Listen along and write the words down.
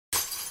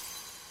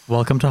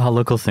Welcome to Hot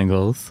Local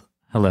Singles.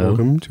 Hello.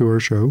 Welcome to our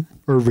show,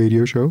 our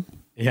radio show,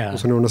 Yeah.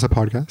 also known as a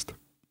podcast.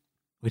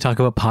 We talk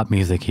about pop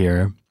music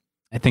here.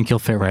 I think you'll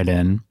fit right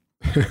in.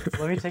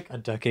 Let me take a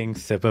ducking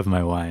sip of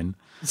my wine.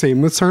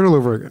 Same. Let's start all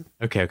over again.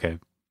 Okay.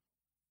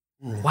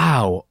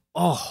 Wow.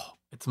 Oh,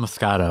 it's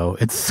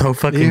Moscato. It's so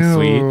fucking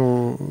sweet.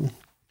 Ew.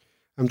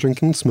 I'm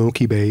drinking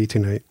Smoky Bay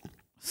tonight.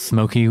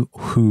 Smoky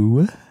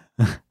who?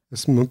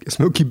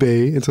 Smoky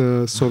Bay. It's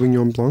a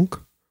Sauvignon Blanc.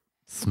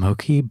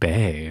 Smoky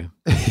Bay.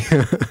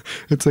 Yeah,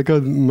 it's like a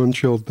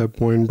Montreal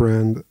Dep wine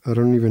brand. I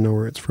don't even know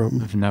where it's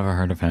from. I've never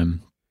heard of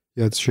him.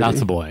 Yeah, it's shitty.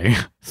 That's a boy.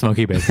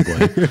 Smoky Bay's a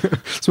boy.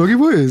 Smoky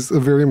Boy is a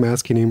very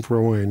masculine name for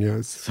a wine,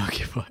 yes.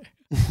 Smoky Boy.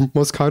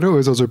 Moscato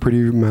is also pretty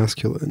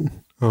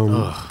masculine.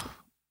 Ugh.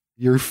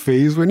 Your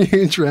face when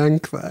you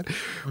drank that.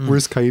 We're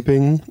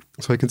Skyping,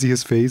 so I can see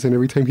his face, and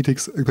every time he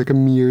takes like a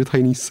mere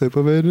tiny sip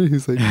of it,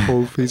 his like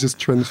whole face just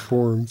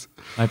transforms.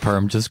 My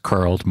perm just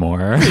curled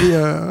more.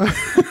 Yeah.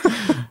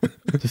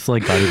 Just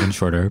like got even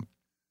shorter.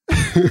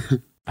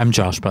 I'm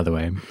Josh, by the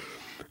way.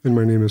 And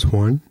my name is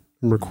Juan.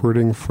 I'm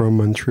recording from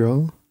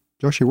Montreal.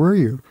 Joshie, where are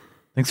you?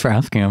 Thanks for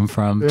asking. I'm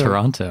from Yeah.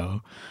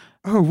 Toronto.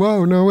 Oh,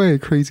 wow. No way.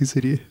 Crazy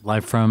city.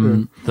 Live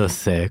from the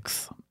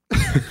 6.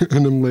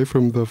 And I'm live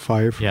from the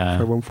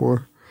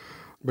 514.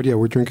 But yeah,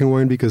 we're drinking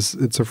wine because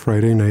it's a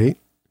Friday night,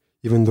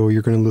 even though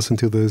you're going to listen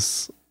to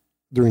this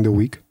during the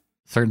week.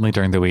 Certainly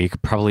during the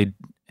week, probably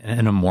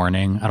in the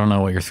morning. I don't know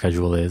what your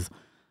schedule is.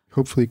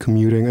 Hopefully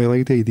commuting. I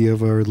like the idea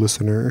of our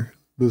listener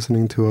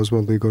listening to us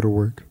while they go to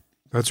work.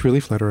 That's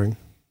really flattering.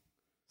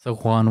 So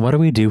Juan, what do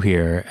we do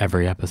here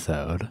every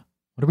episode?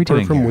 What are we doing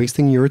Apart from here?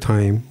 wasting your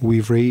time,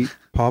 we rate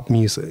pop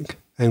music.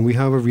 And we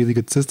have a really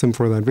good system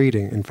for that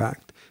rating, in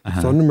fact.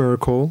 It's not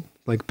numerical,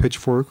 like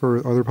Pitchfork or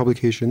other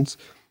publications.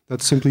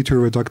 That's simply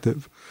too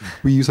reductive.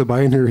 We use a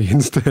binary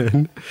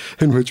instead,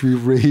 in which we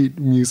rate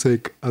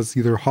music as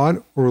either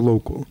hot or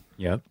local.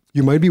 Yep.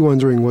 You might be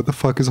wondering what the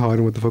fuck is hot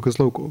and what the fuck is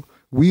local.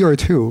 We are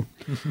too.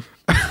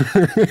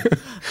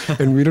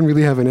 And we don't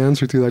really have an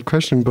answer to that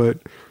question, but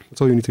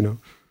that's all you need to know.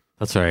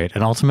 That's right.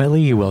 And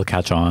ultimately you will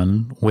catch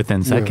on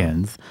within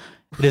seconds.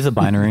 It is a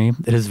binary.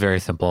 It is very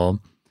simple.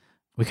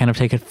 We kind of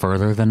take it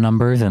further than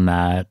numbers in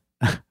that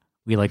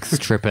we like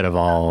strip it of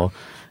all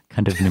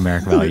kind of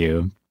numeric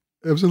value.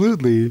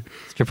 Absolutely.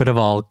 Strip it of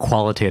all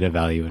qualitative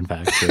value, in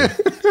fact. Too.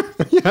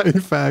 Yeah, in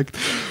fact,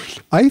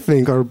 I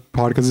think our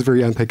podcast is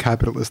very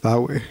anti-capitalist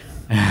that way.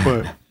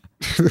 But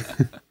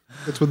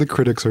that's what the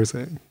critics are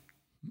saying.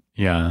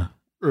 Yeah.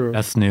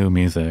 Best new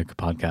music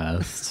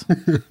podcast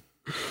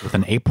with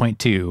an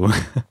 8.2.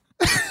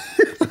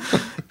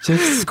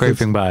 Just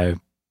scraping by.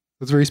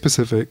 That's very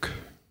specific.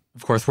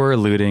 Of course, we're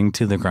alluding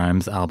to the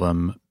Grimes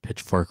album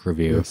Pitchfork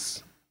review.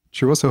 Yes.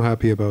 She was so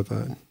happy about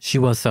that. She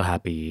was so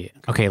happy.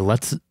 Okay,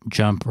 let's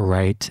jump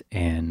right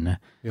in.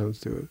 Yeah, let's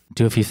do it.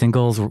 Do a few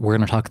singles. We're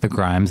going to talk the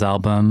Grimes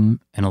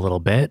album in a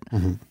little bit.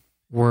 Mm-hmm.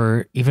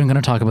 We're even going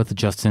to talk about the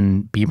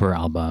Justin Bieber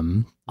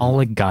album. I'll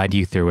like guide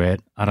you through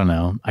it. I don't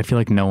know. I feel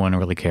like no one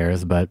really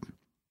cares, but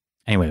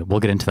anyway, we'll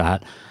get into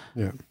that.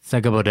 Yeah.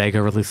 Sega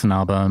Bodega released an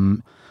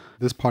album.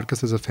 This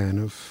podcast is a fan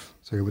of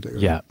Sega Bodega.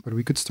 Yeah. But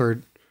we could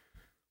start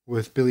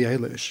with Billie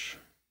Eilish.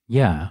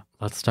 Yeah,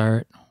 let's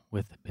start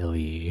with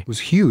Billie. Who's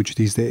huge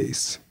these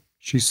days.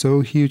 She's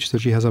so huge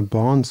that she has a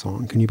Bond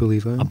song. Can you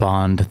believe that? A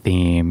Bond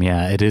theme.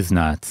 Yeah, it is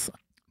nuts.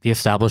 The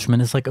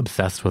establishment is like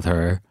obsessed with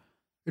her.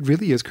 It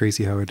really is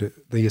crazy how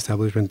the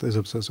establishment is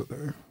obsessed with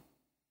her.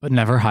 But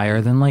never higher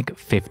than like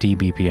 50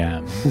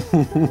 BPM.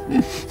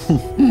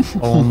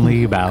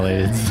 Only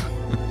ballads.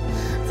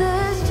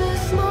 There's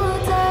just more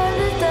time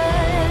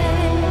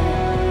today.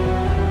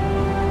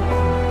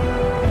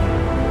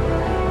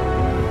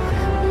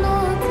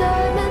 No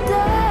time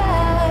today.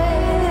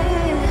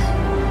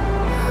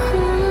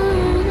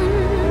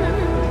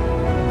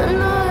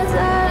 No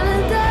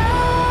time today.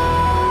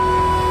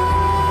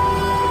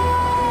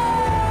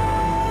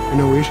 In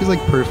a way, she's like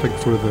perfect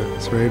for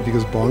this, right?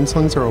 Because Bond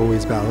songs are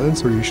always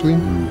ballads, or usually,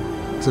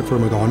 except for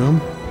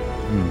Madonna.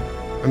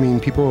 I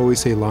mean, people always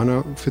say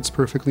Lana fits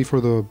perfectly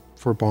for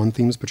Bond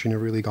themes, but she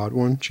never really got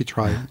one. She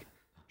tried.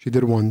 She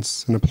did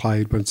once and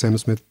applied, but Sam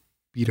Smith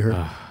beat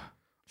her.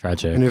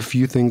 Tragic. And if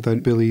you think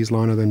that Billie's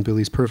Lana, then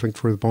Billie's perfect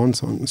for the Bond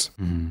songs.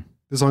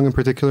 The song in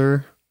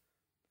particular,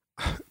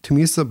 to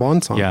me, it's a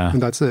Bond song. Yeah.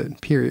 And that's it,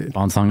 period.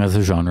 Bond song as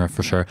a genre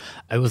for sure.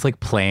 I was like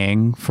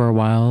playing for a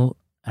while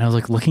and I was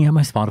like looking at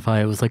my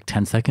Spotify. It was like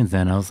 10 seconds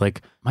in. I was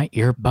like, my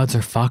earbuds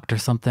are fucked or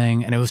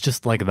something. And it was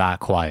just like that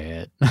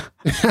quiet.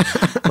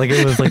 Like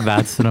it was like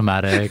that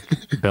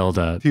cinematic build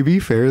up. To be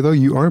fair, though,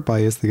 you are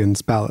biased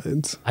against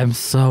ballads. I'm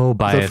so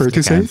biased fair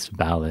to say? against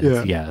ballads.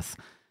 Yeah. Yes.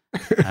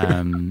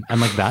 And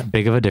like that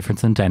big of a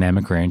difference in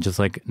dynamic range is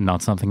like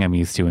not something I'm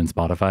used to in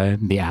Spotify,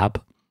 the app.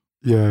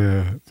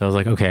 Yeah. So I was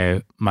like,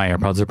 okay, my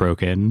AirPods are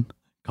broken.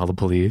 Call the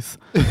police.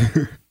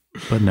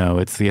 But no,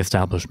 it's the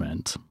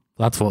establishment.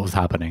 That's what was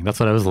happening. That's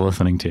what I was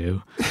listening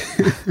to.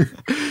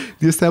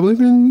 The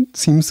establishment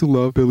seems to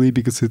love Billie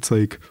because it's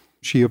like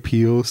she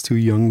appeals to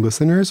young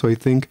listeners. So I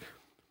think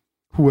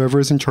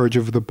whoever's in charge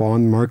of the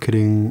Bond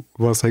marketing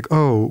was like,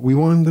 oh, we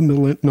want the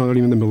not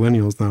even the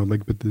millennials now,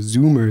 like, but the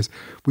Zoomers,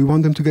 we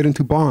want them to get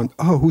into Bond.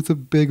 Oh, who's a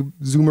big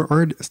Zoomer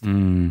artist?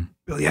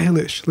 Billie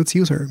Eilish. Let's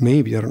use her.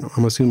 Maybe, I don't know.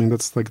 I'm assuming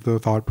that's like the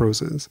thought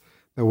process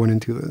that went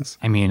into this.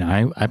 I mean,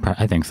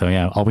 I think so,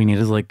 yeah. All we need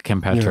is like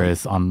Kim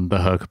Petras on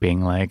the hook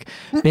being like,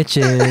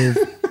 bitches,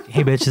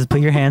 hey bitches,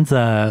 put your hands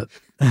up.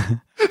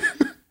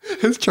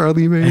 It's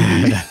Charlie,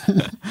 baby.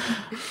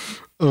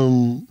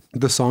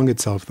 The song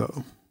itself,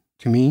 though,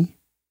 to me,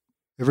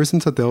 ever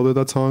since Adele did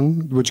that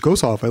song, which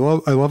goes off, I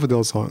love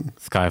Adele's song.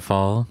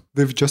 Skyfall.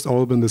 They've just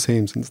all been the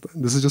same since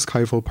then. This is just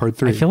Skyfall Part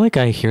 3. I feel like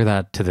I hear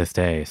that to this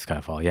day,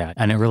 Skyfall, yeah.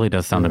 And it really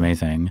does sound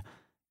amazing.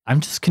 I'm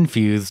just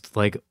confused,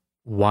 like,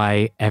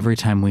 why every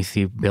time we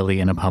see Billie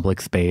in a public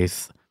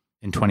space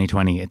in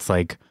 2020, it's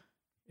like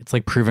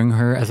proving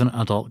her as an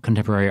adult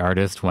contemporary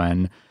artist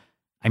when,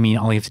 I mean,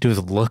 all you have to do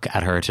is look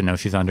at her to know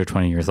she's under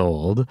 20 years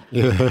old.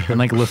 Yeah. And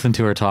like listen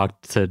to her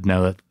talk to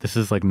know that this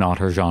is like not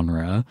her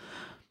genre.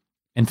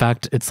 In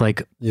fact, it's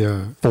like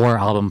 4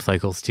 album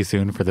cycles too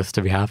soon for this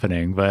to be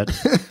happening. But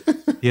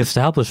the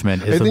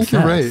establishment is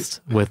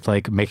obsessed with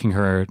like making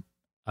her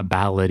a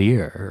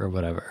balladeer or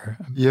whatever.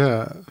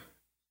 Yeah.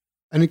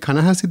 And it kind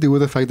of has to do with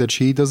the fact that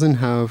she doesn't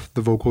have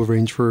the vocal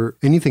range for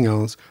anything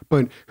else,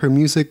 but her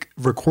music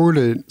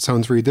recorded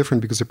sounds very different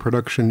because the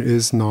production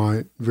is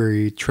not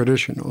very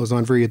traditional. It's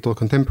not very adult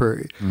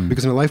contemporary.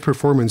 Because in a live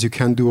performance, you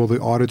can't do all the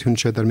autotune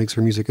shit that makes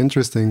her music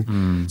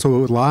interesting. So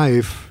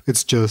live,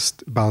 it's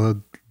just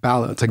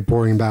ballads, like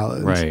boring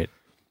ballads. Right.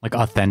 Like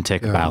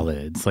authentic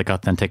ballads, like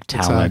authentic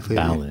talent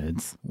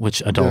ballads,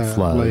 which adults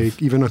love.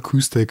 Like even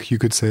acoustic, you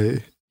could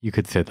say. You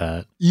could say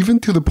that. Even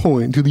to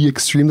the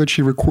extreme that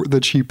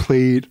she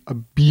played a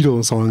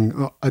Beatles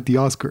song at the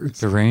Oscars.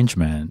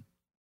 Derangement.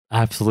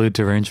 Absolute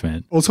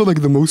derangement. Also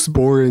like the most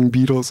boring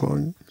Beatles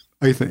song,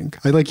 I think.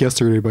 I like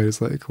Yesterday, but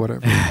it's like,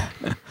 whatever.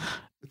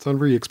 It's not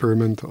very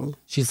experimental.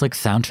 She's like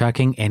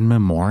soundtracking In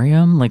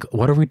Memoriam? Like,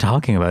 what are we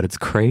talking about? It's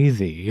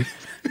crazy.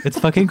 It's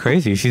fucking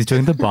crazy. She's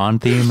doing the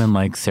Bond theme and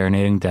like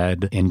serenading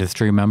dead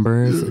industry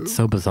members. It's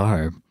so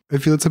bizarre. I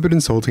feel it's a bit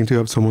insulting to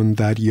have someone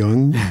that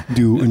young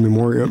do In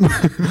Memoriam.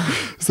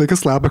 It's like a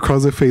slap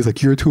across the face.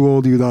 Like, you're too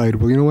old, you died.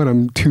 Well, you know what?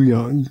 I'm too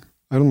young.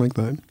 I don't like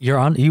that.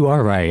 You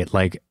are right.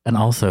 Like, and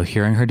also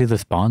hearing her do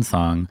this Bond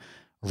song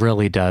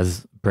really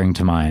does bring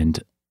to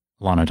mind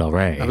Lana Del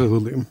Rey.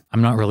 Absolutely.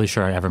 I'm not really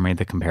sure I ever made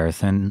the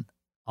comparison,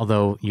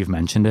 although you've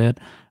mentioned it.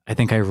 I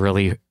think I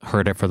really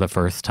heard it for the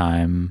first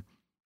time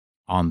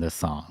on this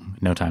song,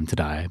 No Time to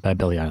Die by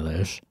Billie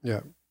Eilish.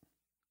 Yeah.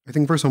 I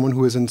think for someone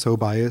who isn't so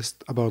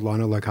biased about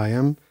Lana like I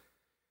am,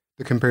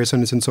 the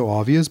comparison isn't so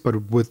obvious,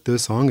 but with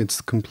this song,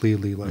 it's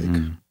completely like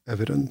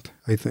evident,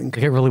 I think.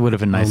 Like, it really would have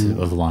been nice if it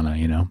was Lana,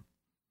 you know?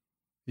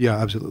 Yeah,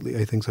 absolutely.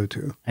 I think so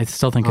too. I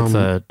still think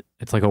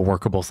it's like a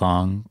workable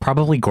song.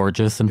 Probably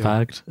gorgeous, in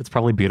fact. It's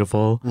probably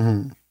beautiful.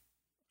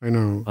 I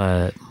know.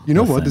 But you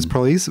know what?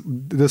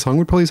 The song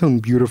would probably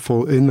sound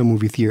beautiful in the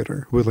movie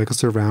theater with like a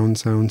surround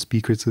sound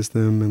speaker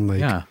system and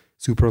like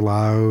super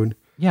loud.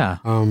 Yeah.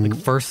 Like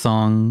first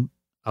song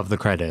of the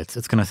credits.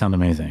 It's going to sound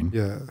amazing.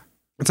 Yeah.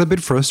 It's a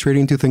bit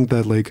frustrating to think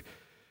that like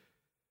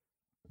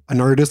an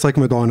artist like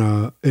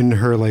Madonna in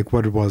her, like,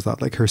 what was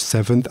that? Like her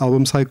 7th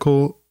album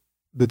cycle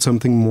did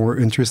something more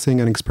interesting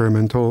and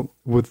experimental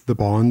with the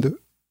Bond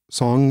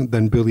song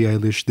than Billie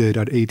Eilish did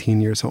at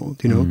 18 years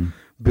old. You know,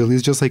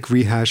 Billie's just like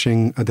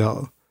rehashing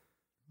Adele.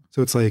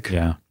 So it's like,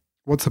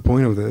 what's the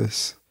point of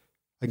this?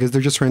 I guess they're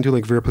just trying to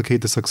like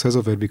replicate the success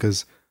of it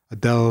because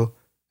Adele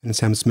and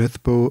Sam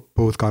Smith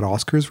both got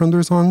Oscars from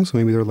their songs. So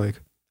maybe they're like,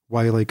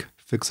 why like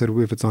fix it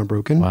if it's not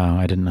broken? Wow,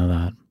 I didn't know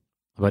that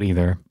about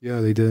either. Yeah,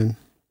 they did.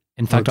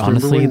 In fact,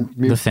 honestly,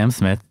 the Sam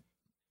Smith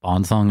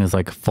Bond song is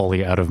like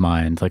fully out of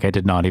mind. Like I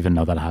did not even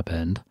know that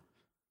happened.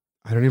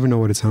 I don't even know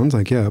what it sounds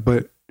like. Yeah,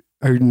 but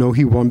I know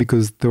he won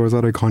because there was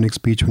that iconic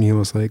speech when he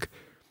was like,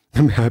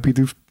 I'm happy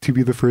to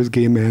be the first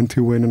gay man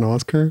to win an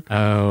Oscar.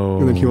 Oh.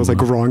 And then he was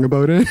like wrong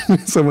about it.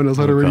 Someone else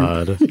had already.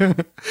 God. Yeah.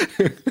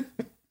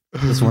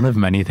 It's one of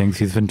many things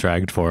he's been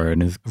dragged for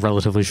in his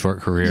relatively short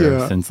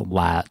career since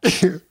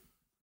Latch.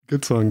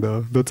 Good song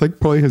though. That's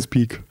like probably his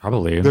peak.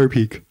 Probably. Their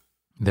peak.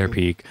 Their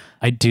peak.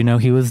 I do know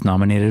he was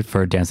nominated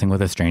for Dancing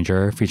with a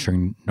Stranger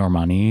featuring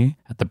Normani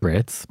at the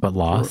Brits, but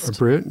lost. A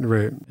Brit?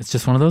 Right. It's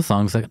just one of those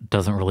songs that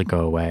doesn't really go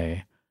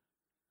away.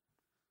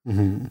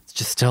 It's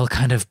just still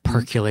kind of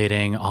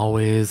percolating,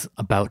 always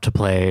about to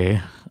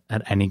play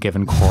at any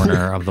given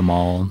corner of the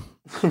mall.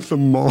 The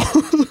mall.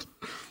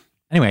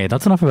 Anyway,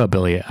 that's enough about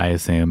Billie, I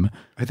assume.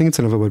 I think it's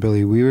enough about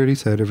Billie. We already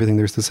said everything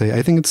there's to say.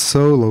 I think it's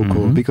so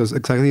local because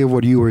exactly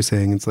what you were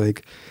saying. It's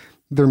like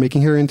they're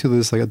making her into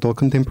this like adult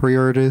contemporary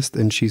artist,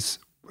 and she's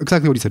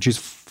exactly what you said. She's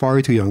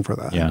far too young for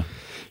that. Yeah.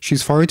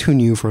 She's far too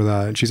new for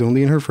that. She's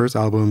only in her first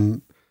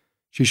album.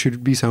 She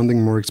should be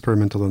sounding more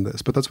experimental than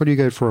this. But that's what you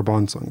get for a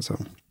Bond song. So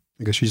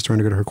I guess she's trying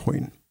to get her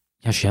coin.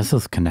 Yeah, she has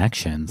those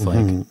connections.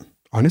 Like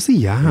honestly,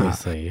 yeah.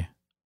 Seriously.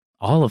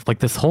 All of like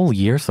this whole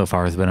year so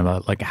far has been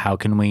about like how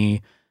can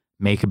we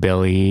make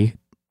Billie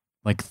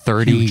like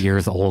 30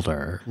 years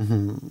older.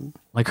 Hmm.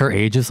 Like her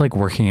age is like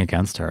working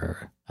against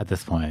her at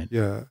this point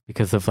Yeah.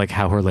 because of like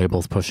how her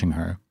label's pushing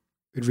her.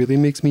 It really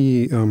makes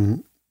me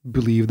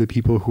believe the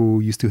people who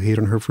used to hate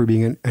on her for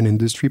being an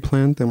industry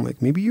plant. I'm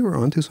like, maybe you were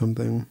onto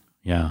something.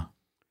 Yeah.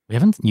 We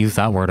haven't used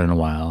that word in a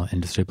while,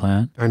 industry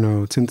plant. I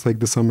know, since like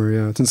the summer,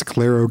 yeah. Since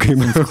Claro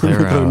came out with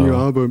Claro. a new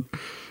album.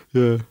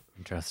 Yeah.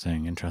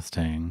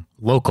 Interesting.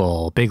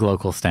 Local, big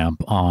local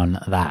stamp on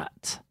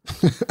that.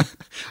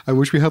 I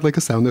wish we had like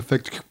a sound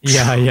effect.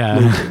 Yeah.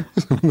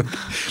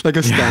 Like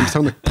a stamp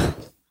sound. Like,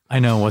 I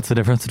know. What's the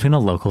difference between a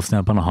local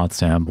stamp and a hot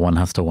stamp? One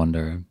has to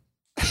wonder.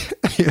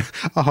 yeah.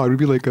 A hot would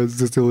be like a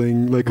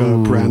distilling, like a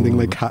Ooh. branding,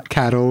 like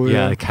cattle.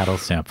 Yeah, a cattle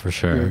stamp for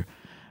sure.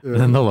 Yeah. And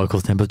then the local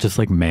stamp is just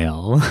like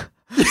mail.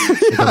 Yeah,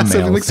 mail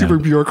something like super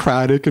stamp.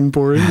 bureaucratic and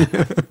boring.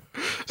 Yeah.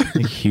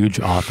 A huge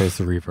office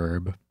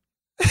reverb.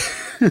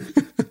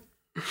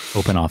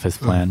 Open office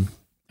plan.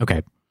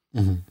 Okay.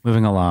 Mhm.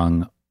 Moving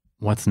along.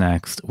 What's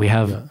next? We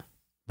have Yeah.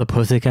 the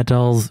Pussycat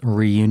Dolls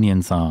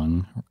reunion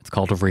song. It's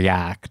called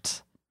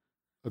React.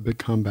 A big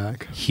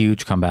comeback.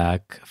 Huge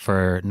comeback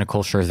for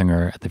Nicole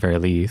Scherzinger at the very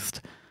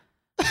least.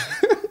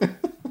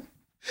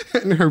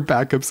 And her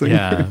backup singers.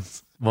 Yeah.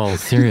 Well,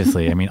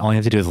 seriously. I mean, all you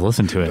have to do is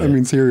listen to it. I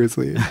mean,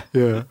 seriously.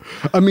 Yeah.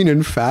 I mean,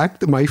 in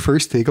fact, my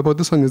first take about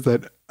the song is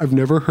that I've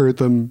never heard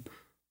them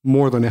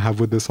more than I have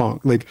with this song.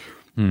 Like,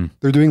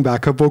 they're doing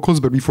backup vocals,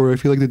 but before I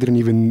feel like they didn't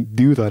even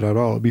do that at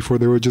all. Before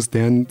they were just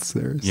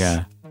dancers.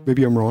 Yeah.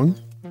 Maybe I'm wrong.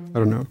 I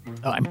don't know.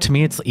 To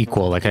me, it's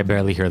equal. Like, I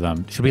barely hear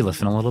them. Should we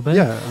listen a little bit?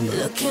 Yeah.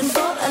 Looking for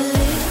a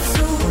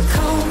little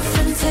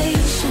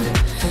confrontation.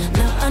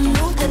 Now I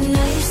know that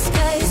nice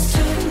guys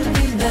turn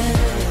me bad.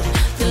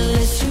 The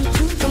less you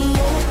do, the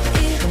more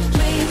it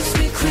makes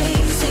me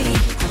crazy.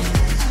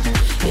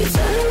 It's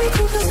telling me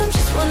cool 'cause I'm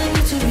just wanting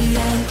you to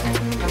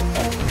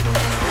react.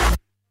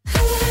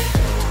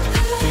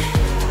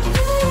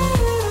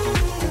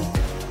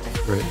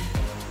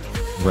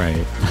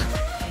 Right.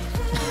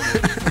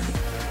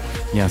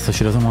 Yeah, so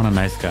she doesn't want a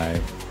nice guy.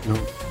 No.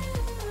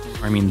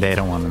 I mean, they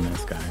don't want a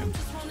nice guy.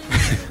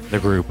 The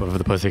group of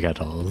the Pussycat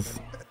Dolls.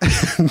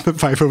 The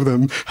five of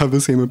them have the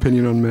same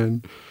opinion on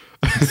men.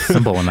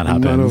 Simple when that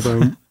happens. None of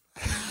them.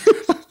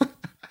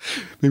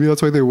 Maybe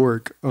that's why they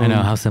work. I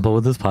know. How simple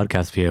would this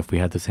podcast be if we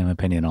had the same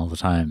opinion all the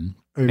time?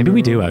 I Maybe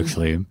we know. do,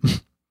 actually.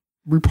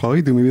 We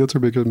probably do. Maybe that's our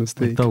biggest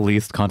mistake. The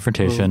least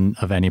confrontation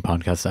of any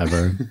podcast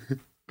ever.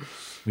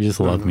 We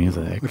just love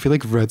music. I feel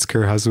like Red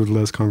Scare has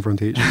less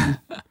confrontation.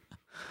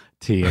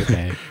 T,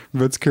 okay.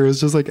 Red Scare is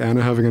just like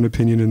Anna having an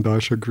opinion and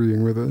Dash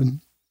agreeing with it.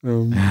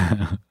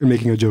 And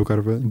making a joke out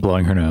of it.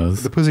 Blowing her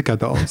nose. The Pussycat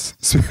Dolls.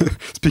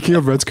 Speaking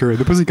of Red Scare,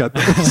 the Pussycat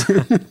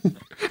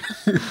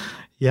Dolls.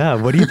 Yeah,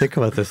 what do you think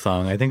about this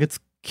song? I think it's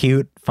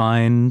cute,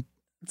 fine,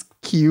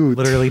 Cute.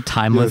 literally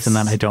timeless, and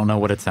Yes. then I don't know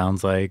what it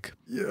sounds like.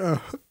 Yeah.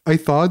 I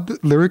thought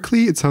that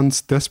lyrically it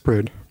sounds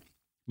desperate.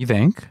 You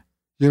think?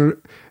 You know,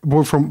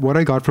 well, from what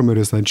I got from it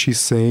is that she's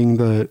saying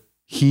that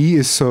he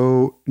is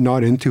so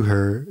not into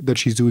her that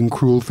she's doing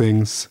cruel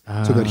things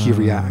so that he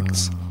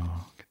reacts.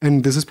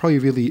 And this is probably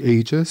really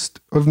ageist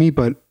of me,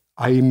 but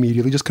I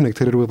immediately just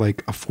connected it with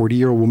like a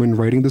 40-year-old woman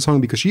writing the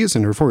song because she is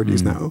in her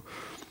 40s now.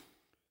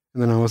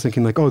 And then I was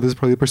thinking like, oh, this is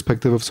probably the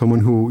perspective of someone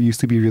who used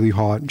to be really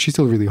hot. She's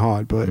still really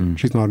hot, but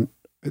she's not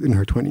in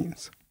her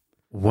 20s.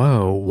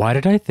 Whoa, why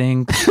did I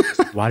think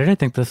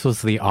this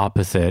was the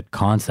opposite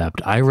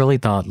concept? I really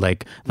thought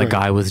like the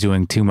guy was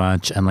doing too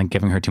much and like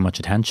giving her too much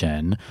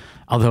attention.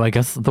 Although I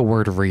guess the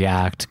word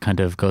react kind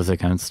of goes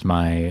against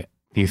my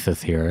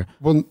thesis here.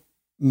 Well,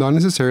 not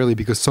necessarily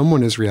because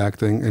someone is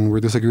reacting and we're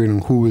disagreeing on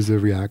who is the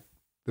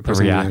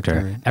person Reactor.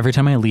 reacting. Every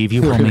time I leave,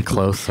 you pull me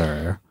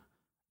closer.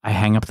 I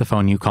hang up the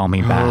phone, you call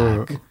me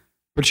back.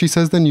 But she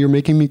says then you're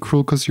making me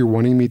cruel because you're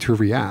wanting me to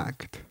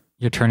react.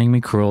 You're turning me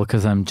cruel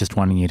because I'm just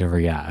wanting you to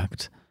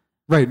react.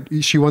 Right.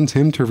 She wants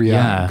him to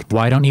react. Yeah.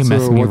 Why don't you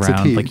mess So me what's the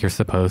around tea? like you're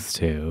supposed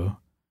to?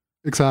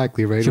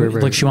 Exactly. Right. She,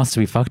 right. Like she wants to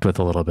be fucked with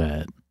a little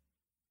bit,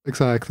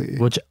 Exactly.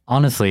 which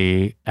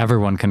honestly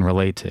everyone can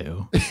relate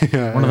to.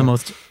 Yeah, One of the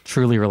most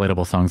truly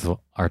relatable songs of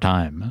our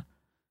time.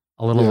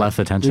 A little less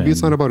attention. Maybe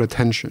it's not about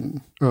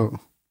attention. Oh.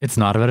 It's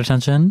not about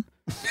attention?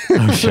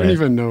 Oh, I shit. don't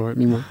even know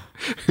anymore.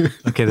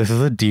 Okay, this is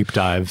a deep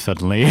dive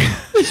suddenly.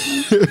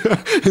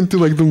 Into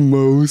like the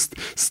most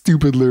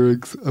stupid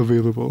lyrics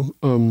available.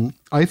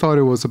 I thought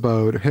it was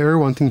about her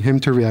wanting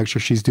him to react so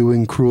she's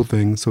doing cruel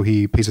things so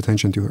he pays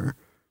attention to her.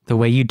 The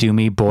way you do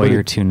me, boy, But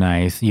you're too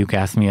nice. You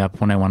gas me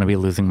up when I want to be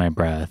losing my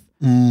breath.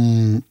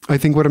 I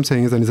think what I'm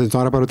saying is that it's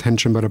not about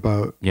attention, but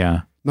about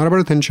Yeah. not about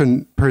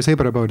attention per se,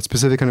 but about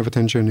specific kind of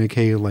attention,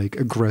 aka like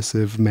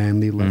aggressive,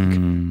 manly, like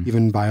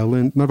even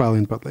violent, not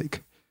violent, but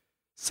like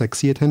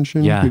sexy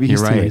attention. Yeah, Maybe he's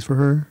you're too right. nice for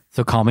her.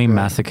 So call me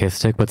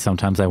masochistic, but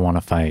sometimes I want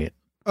to fight.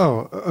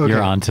 Oh, okay.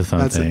 You're onto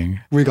That's it. something.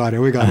 We got it.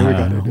 We got it. We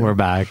got it. We're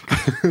back.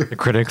 The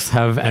critics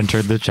have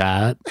entered the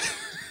chat.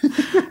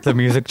 The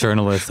music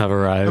journalists have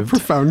arrived.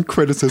 Profound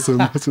criticism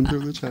has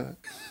entered the chat.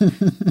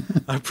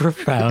 A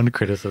profound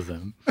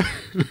criticism.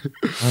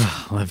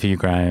 Love you,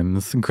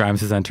 Grimes.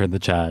 Grimes has entered the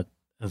chat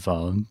as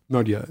well.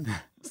 Not yet.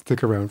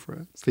 Stick around for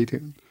it. Stay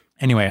tuned.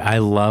 Anyway, I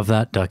love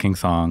that ducking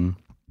song.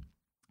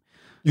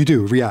 You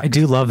do react. I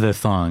do love this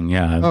song.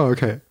 Yeah. Oh,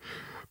 okay.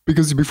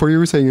 Because before you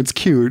were saying it's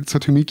cute, so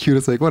to me, cute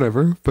is like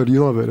whatever, but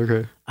you love it.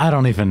 Okay. I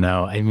don't even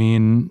know. I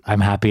mean,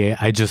 I'm happy.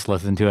 I just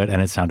listened to it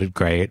and it sounded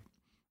great.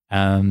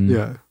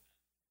 Yeah.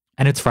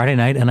 And it's Friday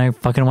night and I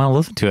fucking want to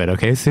listen to it.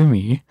 Okay, sue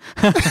me.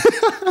 You're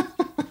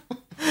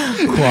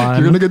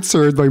gonna get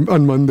served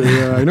on Monday.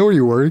 Yeah, I know where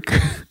you work.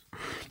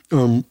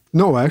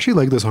 No, I actually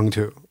like the song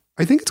too.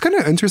 I think it's kind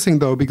of interesting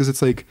though because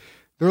it's like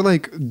they're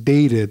like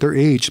dated, they're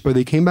aged, but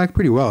they came back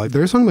pretty well.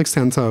 Their song like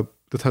stands up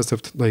the test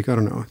of like I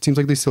don't know. It seems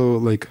like they still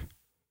like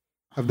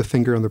have the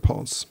finger on their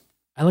pulse.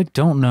 I like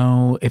don't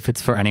know if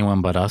it's for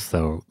anyone but us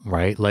though,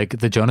 right? Like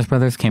the Jonas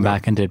Brothers came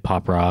back and did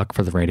pop rock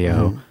for the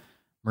radio.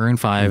 Maroon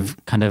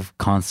 5 kind of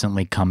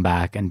constantly come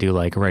back and do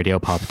like radio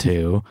pop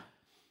too.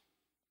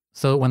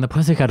 So when the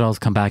Pussycat Dolls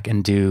come back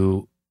and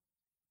do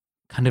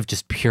kind of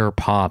just pure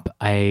pop,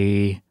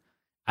 I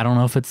don't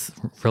know if it's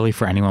really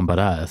for anyone but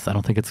us. I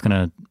don't think it's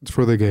gonna It's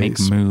for the make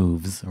gays.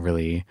 moves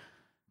really.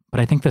 But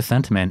I think the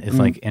sentiment is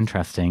like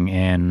interesting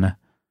in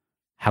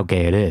how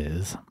gay it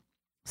is.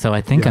 So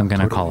I think Yeah, I'm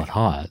gonna totally. call it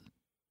hot.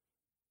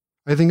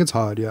 I think it's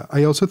hot, yeah.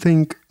 I also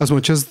think as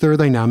much as their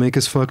dynamic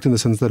is fucked in the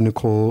sense that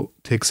Nicole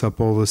takes up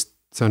all this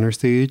center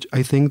stage,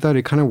 I think that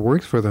it kind of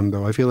works for them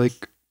though. I feel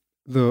like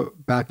the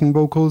backing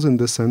vocals in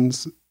this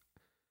sense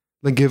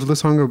like give the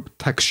song a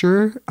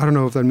texture. I don't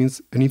know if that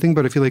means anything,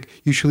 but I feel like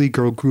usually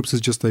girl groups is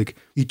just like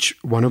each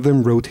one of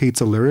them rotates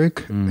a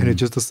lyric and it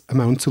just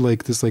amounts to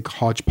like this like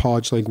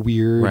hodgepodge, like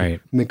weird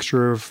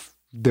mixture of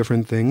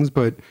different things.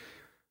 But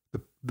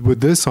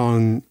with this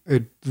song,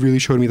 it really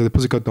showed me that the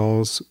Pussycat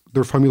Dolls,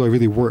 their formula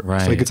really works.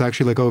 Right. Like it's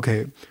actually like,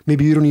 okay,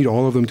 maybe you don't need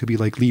all of them to be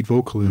like lead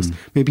vocalists.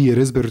 Maybe it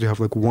is better to have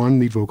like one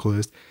lead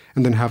vocalist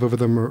and then half of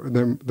them or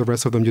the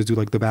rest of them just do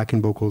like the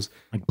backing vocals.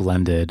 Like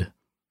blended.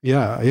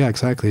 Yeah,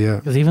 exactly. Yeah.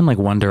 Because even like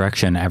One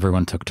Direction,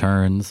 everyone took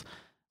turns.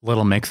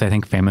 Little Mix, I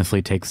think,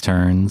 famously takes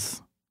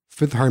turns.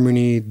 Fifth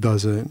Harmony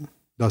does it.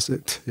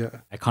 Yeah.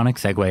 Iconic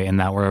segue in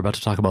that we're about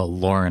to talk about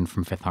Lauren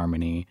from Fifth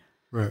Harmony.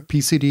 Right.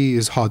 PCD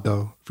is hot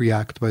though.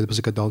 React by the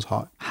Pussycat Dolls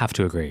hot. Have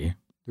to agree.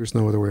 There's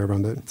no other way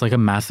around it. It's like a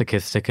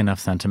masochistic enough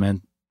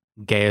sentiment.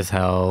 Gay as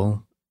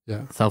hell.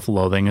 Yeah.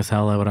 Self-loathing as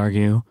hell, I would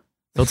argue.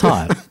 So it's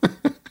hot.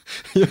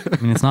 Yeah. I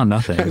mean, it's not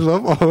nothing. I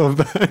love all of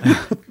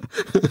that.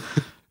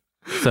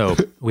 So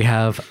we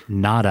have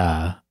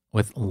Nada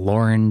with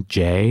Lauren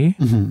J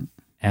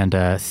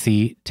and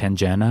C.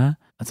 Tangena.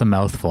 That's a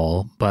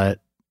mouthful, but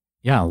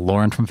yeah,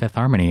 Lauren from Fifth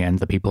Harmony and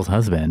the people's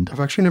husband. I've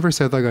actually never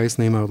said that guy's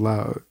name out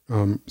loud.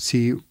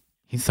 C.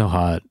 He's so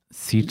hot.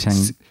 C. It's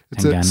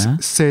Tangana?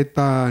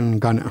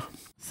 Setangana.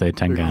 Say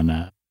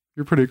Tangana.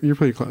 You're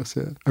pretty close,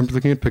 yeah. I'm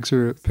looking at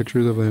pictures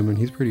of him and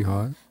he's pretty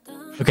hot.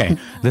 Okay,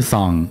 this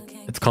song,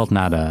 it's called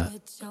Nada,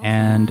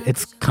 and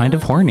it's kind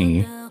of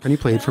horny. Can you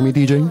play it for me,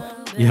 DJ?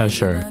 Yeah,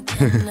 sure.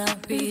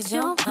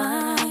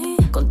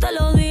 Conta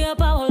los días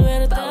pa'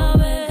 volverte a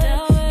ver.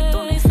 Y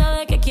tú ni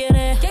sabes qué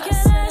quieres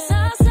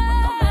hacer.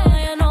 Cuando me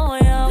vaya no voy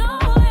a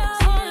volver.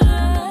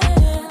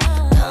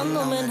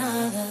 Dándome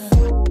nada.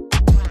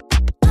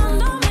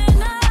 Dándome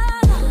nada.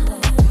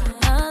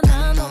 Dándome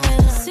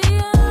nada. Sí,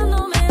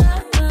 dándome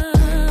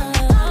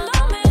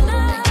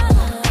nada.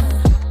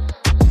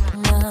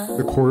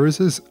 The chorus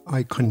is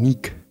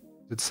iconic.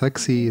 It's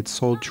sexy, it's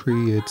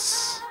sultry,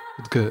 it's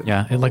good.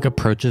 Yeah, it like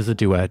approaches a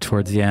duet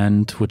towards the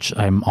end, which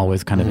I'm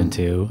always kind of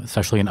into,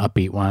 especially an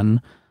upbeat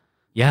one.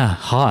 Yeah,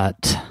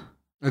 hot.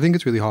 I think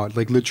it's really hot,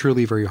 like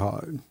literally very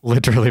hot.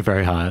 Literally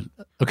very hot.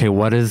 Okay,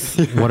 what are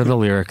the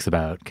lyrics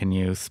about? Can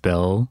you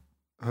spill?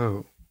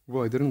 Oh,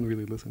 well, I didn't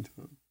really listen to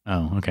them.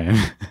 Oh, okay.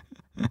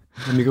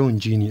 Let me go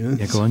ingenious.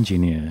 Yeah, go on,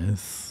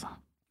 genius.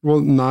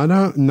 Well,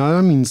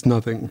 nada means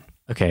nothing.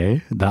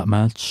 Okay, that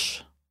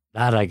much.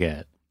 That I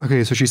get.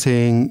 Okay, so she's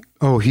saying,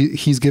 oh,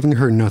 he's giving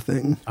her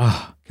nothing.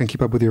 Oh, Can't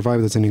keep up with your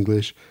vibe. That's in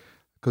English.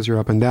 Because you're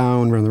up and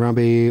down, round the round,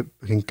 babe.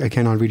 I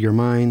cannot read your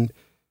mind.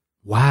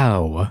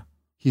 wow.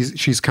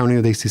 She's counting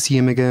the days to see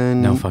him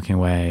again. No fucking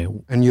way.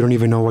 And you don't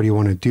even know what you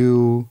want to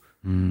do.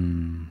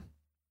 Mm.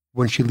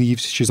 When she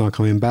leaves, she's not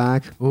coming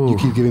back. Ooh. You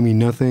keep giving me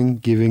nothing,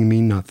 giving me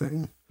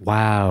nothing.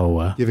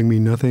 Wow. Giving me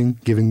nothing,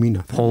 giving me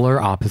nothing. Polar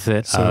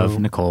opposite So- of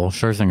Nicole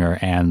Scherzinger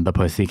and the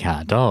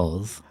Pussycat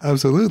Dolls.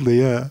 Absolutely,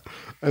 yeah.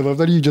 I love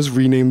that you just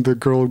renamed the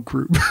girl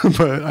group,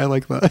 but I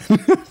like that.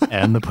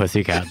 And the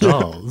Pussycat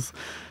Dolls.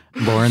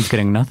 Lauren's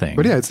getting nothing.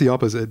 But yeah, it's the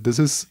opposite. This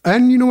is,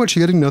 and you know what?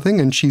 She's getting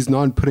nothing and she's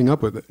not putting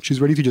up with it.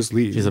 She's ready to just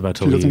leave. She's about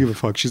to She doesn't leave. give a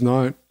fuck. She's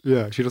not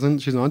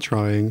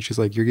trying. She's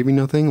like, you're giving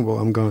nothing? Well,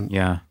 I'm gone.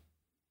 Yeah.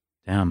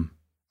 Damn.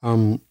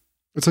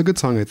 It's a good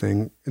song, I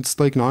think. It's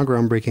like not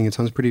groundbreaking. It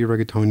sounds pretty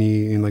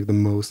reggaeton-y in like the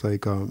most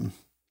like, I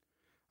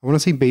want to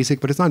say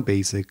basic, but it's not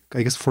basic.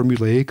 I guess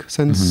formulaic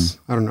sense.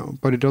 I don't know.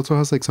 But it also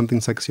has like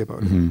something sexy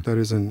about it that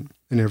isn't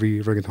in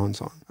every reggaeton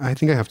song. I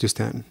think I have to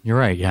stand. You're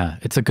right. Yeah.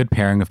 It's a good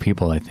pairing of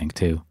people, I think,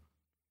 too.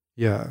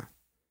 Yeah.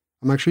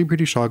 I'm actually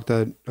pretty shocked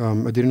that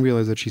I didn't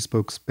realize that she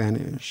spoke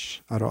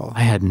Spanish at all.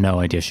 I had no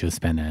idea she was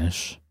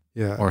Spanish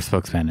Yeah. or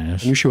spoke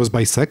Spanish. I knew she was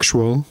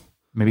bisexual.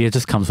 Maybe it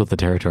just comes with the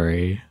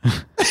territory.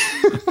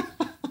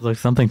 There's like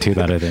something to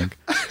that, I think.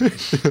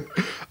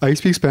 I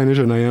speak Spanish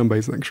and I am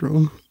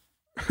bisexual.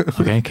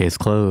 Okay, case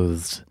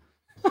closed.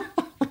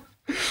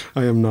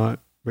 I am not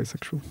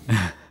bisexual.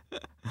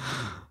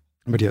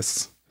 But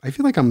yes, I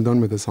feel like I'm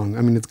done with this song.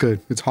 I mean, it's good.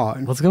 It's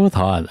hot. Let's go with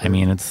hot. I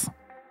mean, it's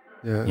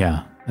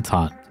Yeah. it's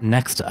hot.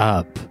 Next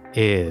up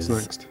is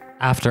What's next?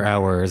 After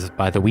Hours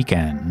by The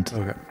Weeknd.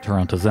 Okay.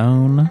 Toronto's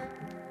own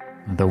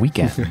The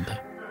Weeknd.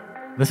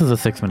 This is a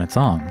 6-minute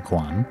song,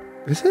 Kwan.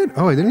 Is it?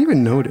 Oh, I didn't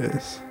even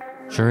notice.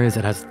 Sure is.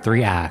 It has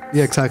 3 acts.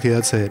 Yeah, exactly.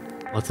 That's it.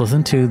 Let's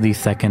listen to the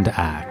second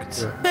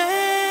act. Yeah.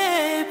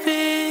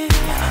 Baby,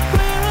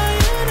 where are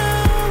you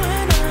now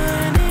when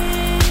I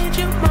need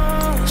you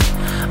most?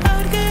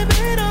 I'd give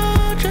it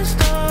all just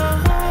to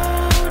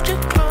hold you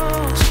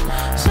close.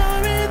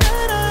 Sorry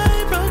that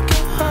I broke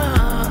your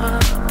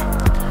heart.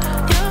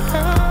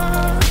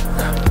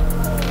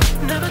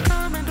 Never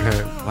coming to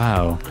Okay.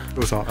 Wow. It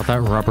was Got off.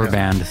 that rubber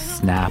band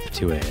snap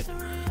to it.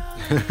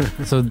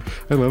 So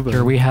I love that.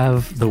 here we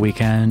have The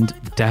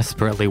Weeknd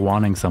desperately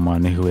wanting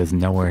someone who is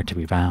nowhere to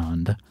be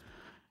found.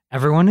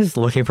 Everyone is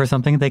looking for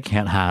something they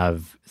can't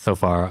have so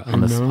far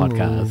on this know.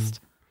 podcast.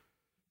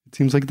 It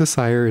seems like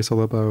Desire is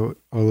all about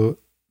all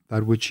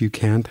that which you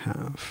can't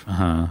have.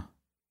 Uh-huh.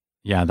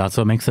 Yeah, that's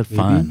what makes it Maybe.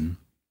 fun.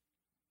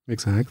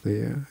 Exactly.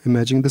 Yeah.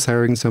 Imagine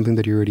desiring something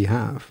that you already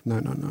have.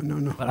 No.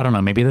 But I don't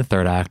know, maybe the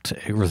third act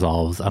it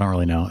resolves. I don't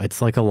really know.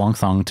 It's like a long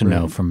song to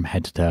know Right. from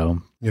head to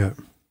toe. Yeah.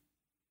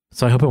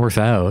 So I hope it works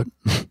out.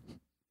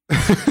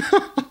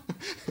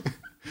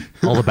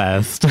 All the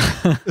best.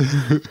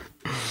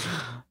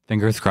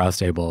 Fingers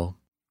crossed, Abel.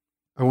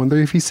 I wonder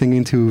if he's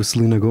singing to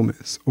Selena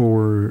Gomez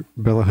or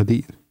Bella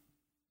Hadid.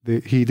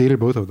 He dated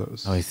both of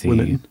those. Oh, I see.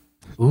 Women.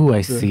 Ooh,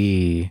 I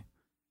see.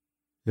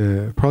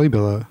 Yeah, probably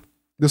Bella.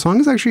 The song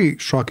is actually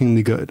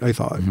shockingly good, I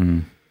thought.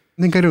 Mhm.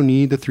 I think I don't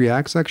need the 3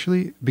 acts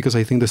actually, because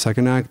I think the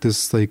second act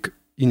is like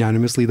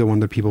unanimously the one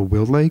that people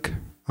will like.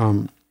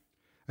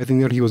 I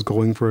think that he was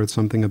going for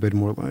something a bit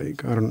more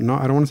like, I don't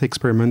want to say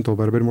experimental,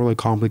 but a bit more like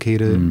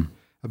complicated, Mm.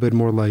 a bit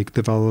more like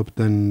developed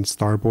than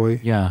Starboy.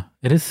 Yeah,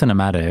 it is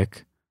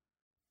cinematic.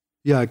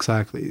 Yeah,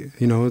 exactly.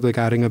 You know, like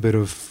adding a bit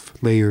of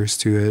layers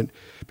to it,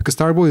 because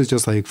Starboy is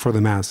just like for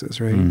the masses,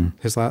 right?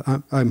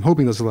 Mm. I'm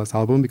hoping that's the last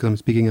album because I'm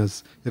speaking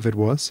as if it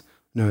was.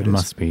 No, It it is.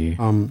 must be.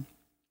 And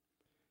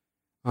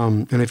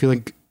I feel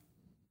like,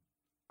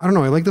 I don't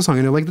know, I like the song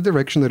and I like the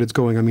direction that it's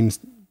going. I mean,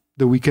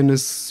 The Weeknd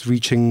is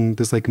reaching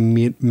this like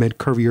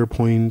mid-career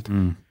point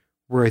Mm.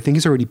 where I think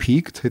he's already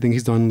peaked. I think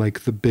he's done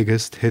like the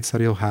biggest hits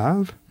that he'll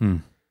have.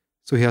 Mm.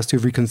 So he has to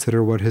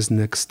reconsider what his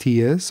next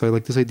T is. So I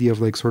like this idea of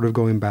like sort of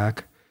going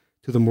back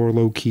to the more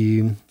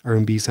low-key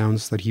R&B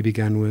sounds that he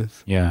began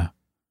with. Yeah.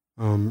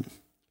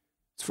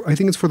 I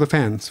think it's for the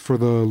fans, for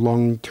the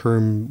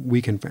long-term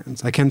Weeknd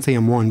fans. I can't say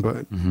I'm one,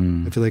 but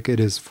Mhm. I feel like it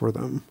is for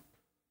them.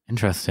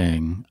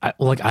 Interesting.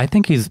 I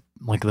think he's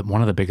like one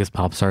of the biggest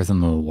pop stars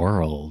in the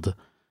world.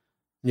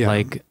 Yeah.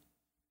 Like,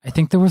 I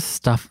think there was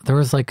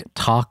like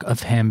talk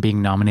of him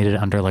being nominated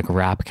under like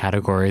rap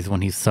categories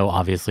when he's so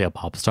obviously a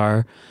pop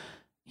star.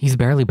 He's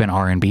barely been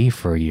R&B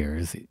for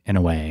years in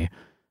a way.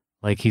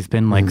 Like he's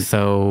been like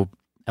so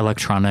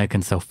electronic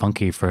and so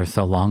funky for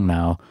so long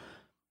now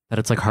that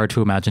it's like hard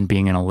to imagine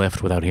being in a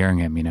lift without hearing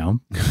him, you know?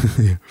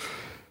 Yeah.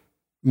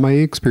 My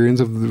experience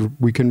of the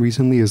Weeknd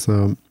recently is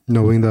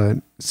knowing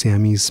that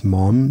Sammy's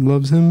mom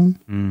loves him.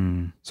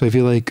 Mm. So I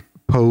feel like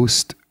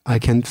post I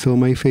Can't Feel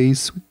My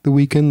Face with The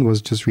Weeknd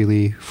was just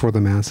really for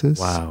the masses.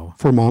 Wow.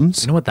 For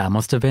moms. You know what that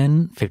must have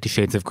been? 50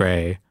 Shades of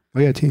Grey. Oh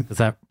yeah, team. Because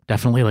that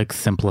definitely like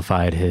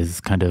simplified his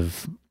kind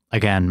of,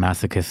 again,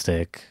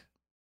 masochistic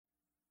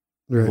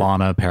Right.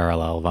 Lana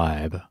parallel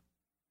vibe.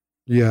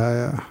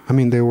 Yeah. I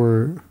mean, they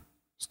were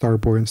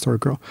Starboy and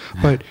Stargirl.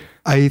 But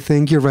I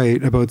think you're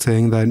right about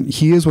saying that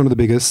he is one of the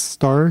biggest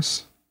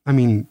stars. I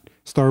mean,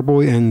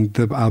 Starboy and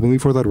the album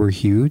before that were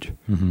huge.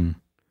 Mm-hmm.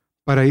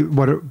 But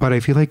I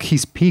feel like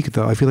he's peaked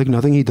though. I feel like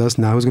nothing he does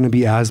now is going to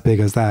be as big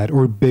as that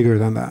or bigger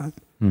than that.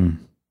 Mm.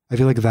 I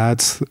feel like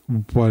that's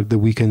what The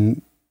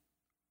Weeknd,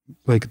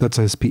 like that's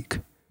his peak.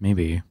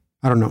 Maybe.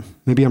 I don't know.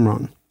 Maybe I'm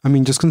wrong. I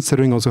mean, just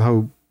considering also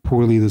how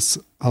poorly this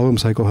album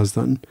cycle has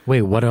done.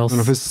 Wait, what else? I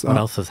don't know if it's, What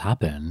else has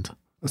happened?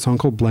 A song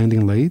called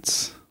Blinding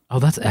Lights. Oh,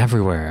 that's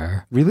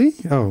everywhere. Really?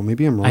 Oh,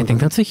 maybe I'm wrong. I think then.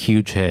 that's a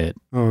huge hit.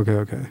 Oh,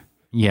 okay.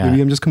 Yeah.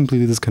 Maybe I'm just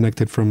completely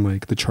disconnected from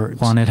like the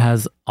charts. Juan, it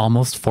has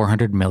almost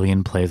 400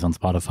 million plays on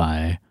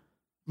Spotify.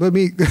 Let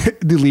me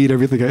delete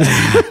everything.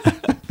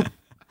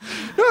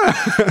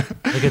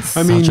 Like it's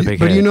I mean, such a big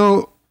but hit. you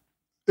know,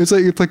 it's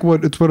like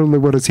what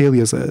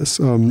Azalea says.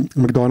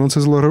 McDonald's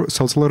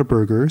sells a lot of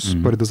burgers,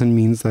 but it doesn't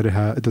mean that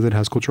it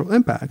has cultural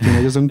impact. And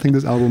I just don't think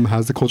this album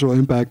has the cultural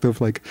impact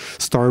of like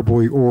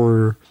Starboy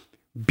or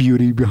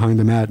Beauty Behind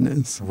the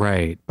Madness.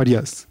 Right. But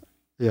yes,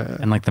 yeah,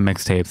 And like the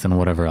mixtapes and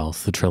whatever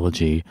else, the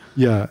trilogy.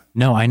 yeah.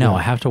 No, I know. Yeah.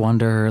 I have to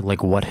wonder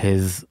like what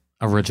his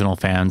original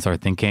fans are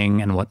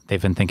thinking and what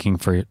they've been thinking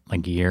for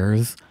like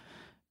years.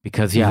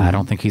 Because I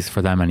don't think he's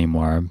for them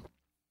anymore.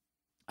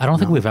 I don't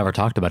think we've ever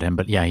talked about him,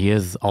 but yeah, he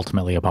is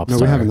ultimately a pop No,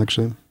 star. we haven't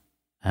actually.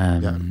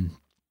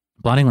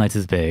 Blinding Lights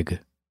is big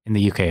in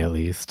the UK at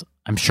least.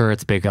 I'm sure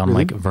it's big on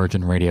Really? like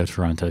Virgin Radio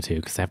Toronto too,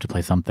 because they have to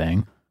play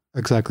something.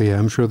 Exactly. Yeah,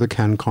 I'm sure the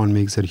CanCon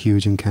makes it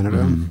huge in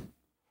Canada.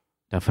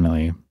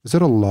 Definitely. Is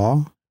it a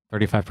law?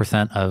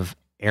 35% of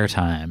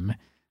airtime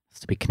has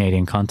to be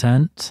Canadian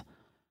content.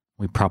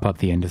 We prop up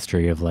the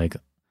industry of like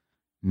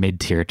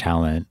mid-tier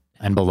talent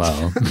and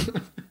below.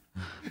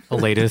 The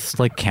latest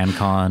like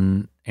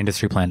CanCon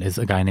industry plant is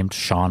a guy named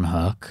Sean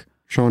Hook.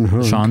 Sean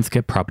Hook. Sean's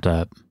get propped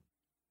up.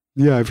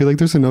 Yeah, I feel like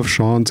there's enough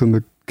Seans in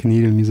the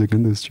Canadian music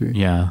industry.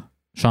 Yeah.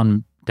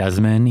 Sean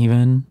Desmond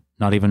even.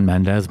 Not even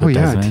Mendez, but Oh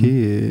yeah, Desmond.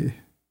 T.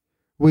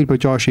 Wait, but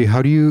Joshy,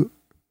 how do you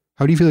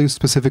feel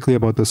specifically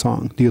about the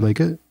song? Do you like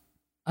it?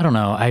 I don't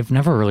know. I've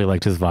never really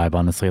liked his vibe,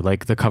 honestly.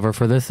 Like the cover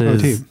for this Oh,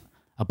 is T.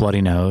 A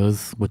Bloody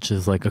Nose, which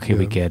is like, okay,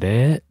 we Yeah. get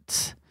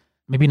it.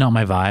 Maybe not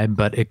my vibe,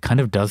 but it kind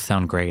of does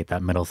sound great,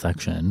 that middle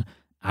section.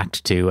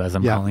 Act 2, as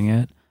I'm Yeah. calling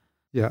it.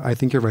 Yeah, I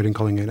think you're right in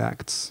calling it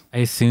acts. I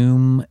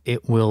assume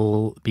it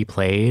will be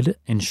played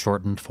in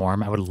shortened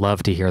form. I would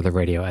love to hear the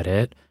radio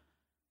edit.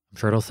 I'm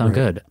sure it'll sound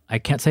Right. good. I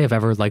can't say I've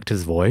ever liked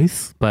his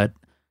voice, but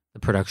the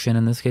production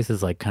in this case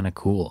is like kind of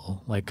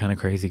cool, like kind of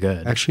crazy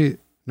good. Actually,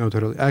 no,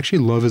 totally. I actually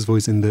love his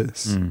voice in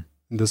this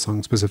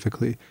song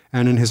specifically,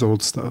 and in his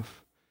old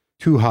stuff.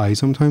 Too high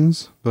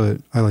sometimes,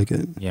 but I like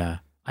it. Yeah.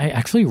 I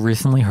actually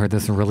recently heard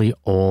this really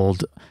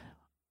old.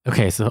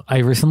 Okay, so I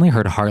recently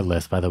heard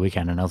Heartless by The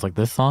Weeknd, and I was like,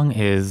 this song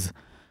is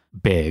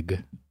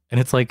big. And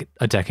it's like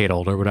a decade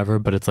old or whatever,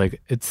 but it's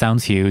like, it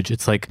sounds huge.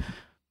 It's like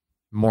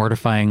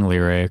mortifying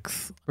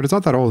lyrics. But it's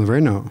not that old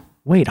right now.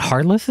 Wait,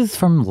 Heartless is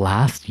from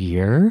last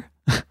year?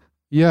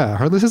 Yeah,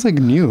 Heartless is like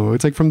new.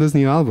 It's like from this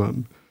new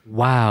album.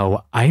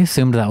 Wow. I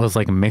assumed that was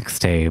like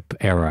mixtape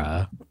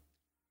era.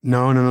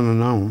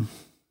 No.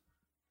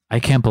 I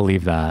can't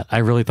believe that. I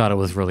really thought it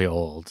was really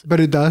old. But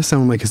it does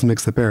sound like his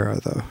mixed-up era,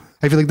 though.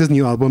 I feel like this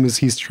new album is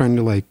he's trying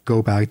to like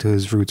go back to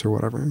his roots or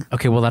whatever.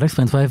 Okay, well, that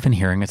explains why I've been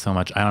hearing it so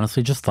much. I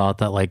honestly just thought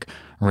that like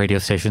radio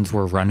stations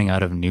were running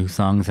out of new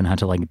songs and had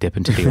to like dip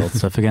into the old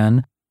stuff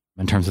again,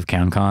 in terms of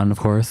CanCon, of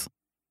course.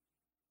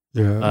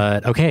 Yeah.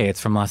 But okay,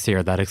 it's from last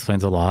year. That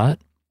explains a lot.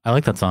 I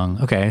like that song.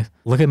 Okay.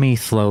 Look at me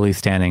slowly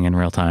standing in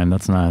real time.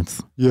 That's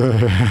nuts. Yeah.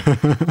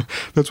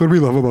 That's what we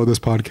love about this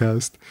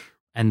podcast.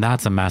 And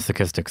that's a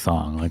masochistic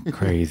song, like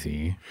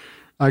crazy.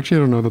 Actually, I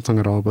don't know that song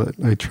at all, but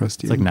I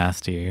trust you. It's like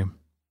nasty.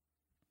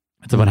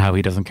 It's about how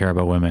he doesn't care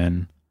about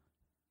women.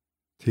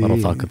 Little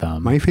fuck with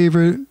them. My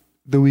favorite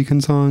The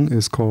Weeknd song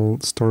is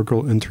called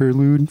Stargirl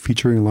Interlude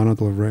featuring Lana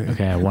Del Rey.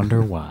 Okay, I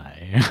wonder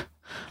why.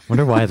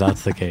 Wonder why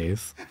that's the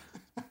case.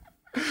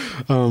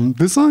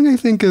 This song I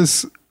think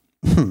is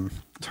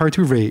it's hard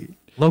to rate.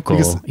 Local,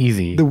 Because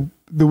easy. The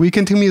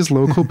Weeknd to me is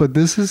local, but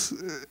this is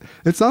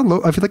it's not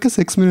low. I feel like a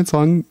 6-minute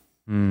song,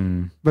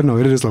 but no,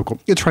 it is local.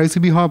 It tries to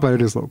be hot, but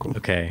it is local.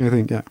 Okay. I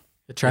think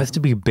It tries to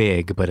be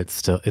big, but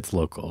it's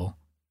local.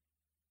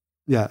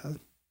 yeah.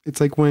 It's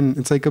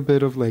like a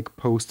bit of like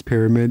post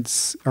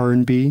Pyramids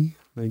R&B,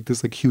 like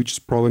this like huge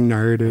sprawling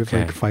narrative,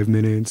 Okay. like 5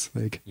 minutes.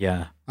 Like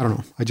Yeah. I don't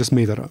know. I just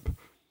made that up,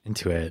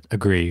 Into it.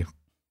 Agree.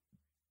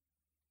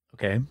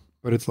 Okay.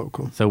 but it's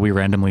local. So we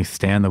randomly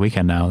stan The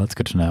Weeknd now. That's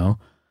good to know.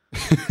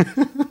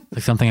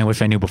 Like something I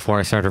wish I knew before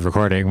I started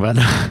recording, but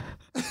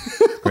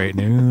great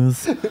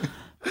news.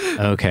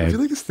 I Okay. feel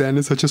like stan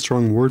is such a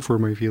strong word for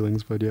my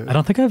feelings, but yeah. I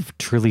don't think I've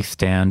truly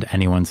stanned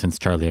anyone since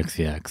Charlie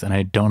XCX, and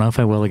I don't know if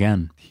I will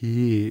again.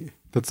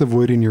 That's the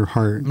void in your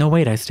heart. No,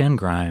 wait, I stan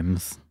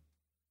Grimes.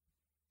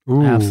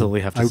 Ooh, I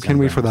absolutely have to I stand can't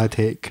wait for Grimes. that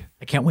take.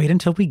 I can't wait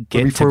until we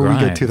get before to we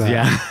Grimes. get to that.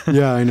 Yeah.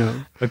 Yeah, I know.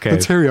 Okay.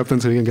 Let's hurry up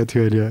then so we can get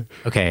to it. Yeah.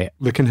 Okay.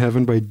 Lick in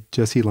Heaven by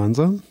Jesse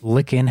Lanza.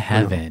 Lick in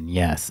Heaven.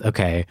 Yes.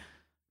 Okay.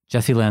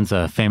 Jesse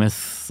Lanza,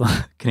 famous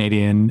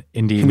Canadian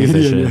indie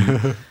musician.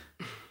 Yeah.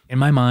 In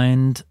my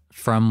mind,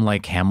 from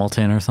like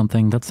Hamilton or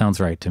something. That sounds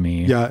right to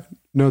me. Yeah.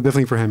 No,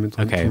 definitely for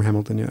Hamilton. Okay. From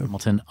Hamilton, yeah.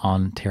 Hamilton,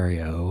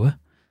 Ontario.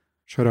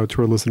 Shout out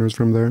to our listeners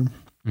from there.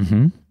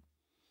 Mm-hmm.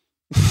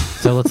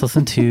 So let's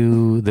listen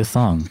to this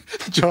song.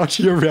 Josh,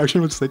 your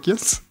reaction was like,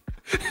 yes.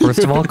 First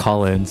of all,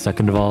 call in.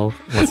 Second of all,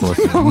 let's I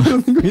listen.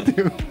 don't think we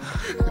do.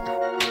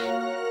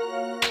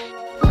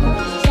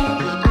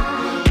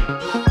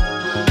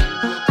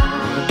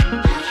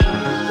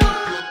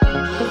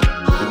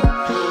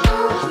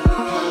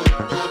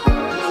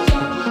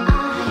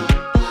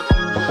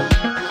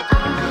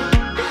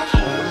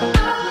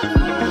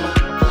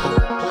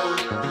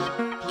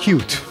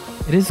 Cute.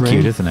 It is Right?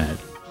 cute, isn't it?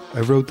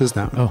 I wrote this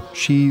down. Oh.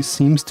 She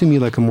seems to me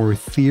like a more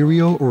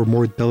ethereal or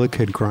more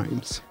delicate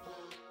Grimes.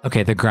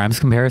 Okay, the Grimes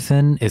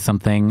comparison is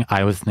something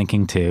I was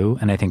thinking too,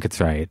 and I think it's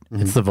right.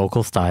 It's the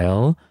vocal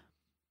style.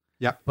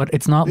 Yeah. But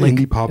it's not like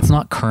Indie pop. it's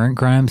not current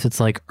Grimes, it's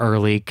like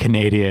early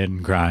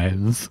Canadian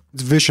Grimes.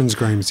 It's Visions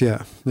Grimes,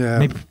 yeah. Yeah.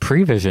 Maybe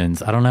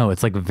pre-visions. I don't know.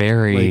 It's like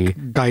very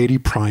like Gaiety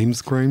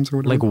Primes Grimes or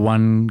whatever. like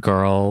one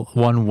girl,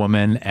 one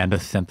woman and a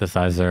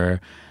synthesizer,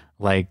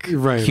 like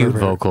Right, cute right, right.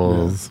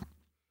 vocals.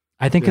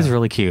 I think it's Yeah.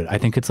 really cute. I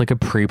think it's like a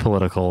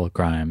pre-political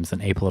Grimes, an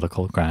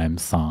apolitical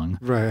Grimes song.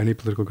 Right, any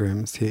political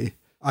Grimes, hey.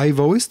 I've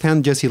always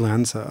stand Jessie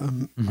Lanza.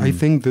 Mm-hmm. I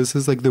think this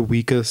is like the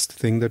weakest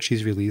thing that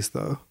she's released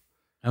though.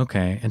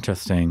 Okay,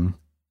 interesting.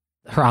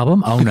 Her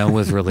album Oh No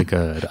was really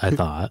good, I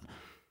thought.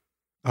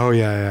 Oh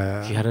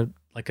yeah. She had a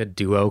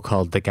duo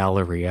called The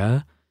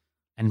Galleria,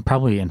 and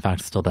probably in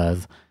fact still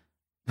does.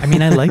 I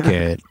mean, I like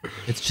it.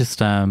 It's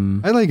just I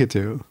like it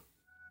too.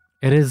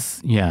 it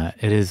is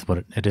what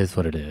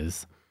it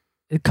is.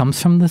 It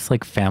comes from this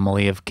like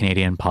family of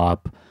Canadian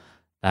pop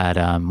that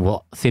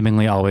will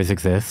seemingly always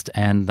exist,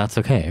 and that's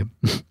okay.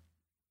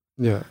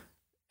 Yeah.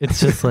 It's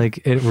just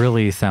like it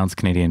really sounds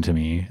Canadian to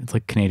me. It's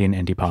like Canadian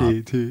indie pop.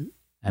 KT.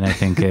 And I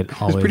think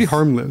it always It's pretty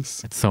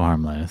harmless. It's so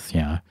harmless,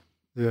 yeah.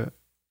 Yeah.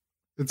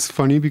 It's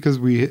funny because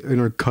we, in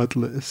our cut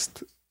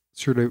list,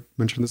 should I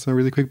mention this now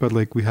really quick? But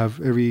like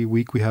every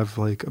week we have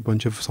like a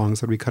bunch of songs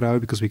that we cut out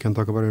because we can't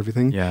talk about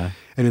everything. Yeah.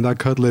 And in that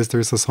cut list,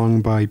 there's a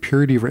song by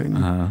Purity Ring,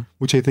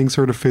 which I think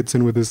sort of fits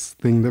in with this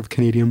thing of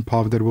Canadian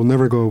pop that will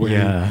never go away.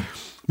 Yeah.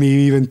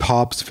 Maybe even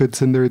Pops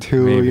fits in there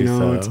too, Maybe you know?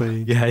 so. It's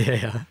like,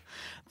 Yeah.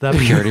 That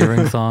Purity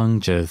Ring song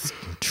just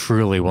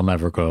truly will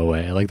never go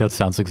away. Like that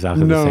sounds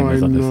exactly the same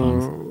as other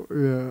songs.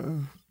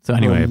 Yeah. So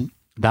anyway,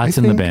 that's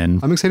in the bin.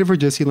 I'm excited for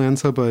Jessie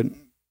Lanza, but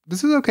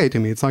this is okay to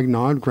me. It's like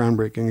not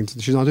groundbreaking.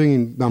 She's not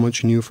doing that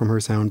much new from her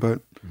sound,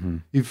 but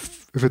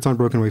if it's not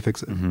broken, why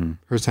fix it?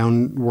 Her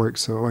sound works,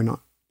 so why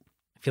not?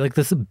 I feel like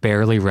this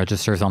barely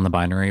registers on the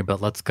binary,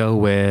 but let's go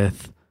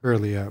with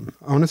Barely, yeah.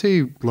 I want to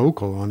say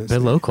local, honestly.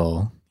 the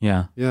local.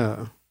 Yeah.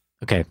 Yeah.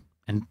 Okay.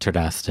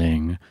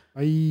 Interesting.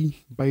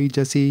 Bye,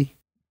 Jessie.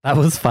 That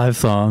was 5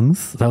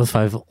 songs. That was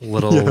 5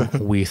 little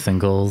wee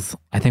singles.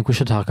 I think we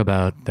should talk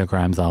about the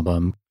Grimes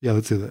album Yeah,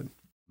 let's do that.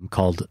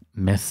 called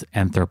Miss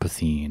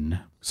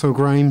Anthropocene. So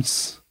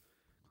Grimes,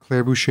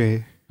 Claire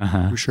Boucher,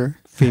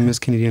 famous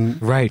Canadian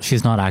Right.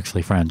 She's not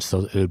actually French,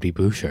 so it would be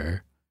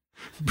Boucher.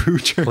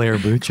 Butcher. Claire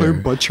Boucher. Claire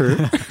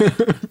Butcher.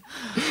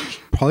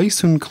 Probably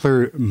soon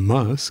Claire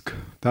Musk.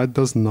 That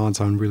does not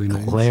sound really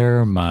nice.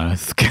 Claire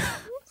Musk.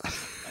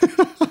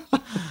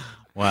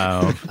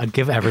 Wow. I'd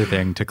give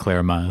everything to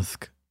Claire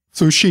Musk.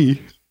 So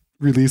she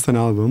released an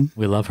album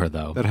We love her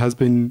though. that has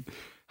been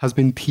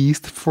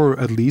teased for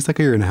at least like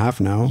a year and a half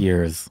now.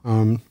 Years.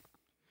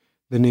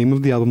 The name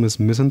of the album is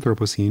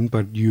Misanthropocene,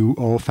 but you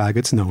all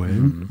faggots know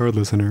it, our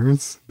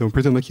listeners. Don't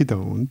pretend like you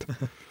don't.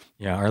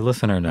 Yeah, our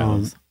listener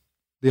knows.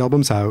 The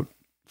album's out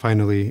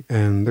finally,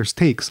 and there's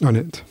takes on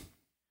it.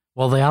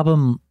 Well, the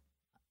album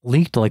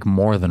leaked like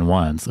more than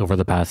once over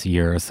the past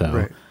year or so.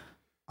 Right.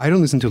 I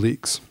don't listen to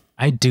leaks.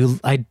 I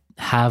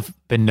have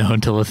been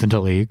known to listen to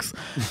leaks,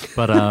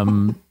 but I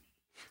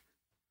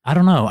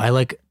don't know. I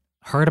like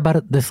heard about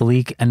it this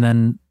leak, and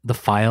then the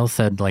file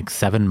said like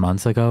 7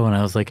 months ago, and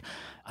I was like,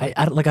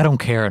 I don't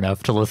care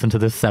enough to listen to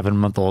this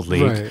 7-month-old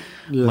leak. Right.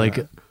 Yeah. Like,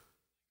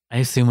 I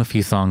assume a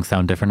few songs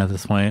sound different at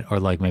this point,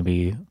 or like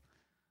maybe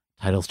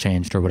titles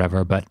changed or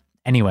whatever. But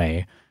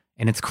anyway,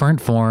 in its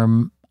current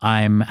form,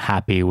 I'm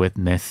happy with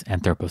Miss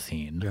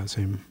Anthropocene. Yeah,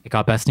 same. It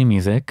got Best New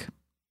Music,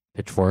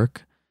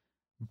 Pitchfork,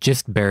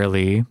 just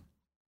barely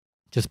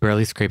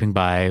scraping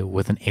by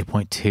with an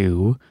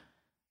 8.2.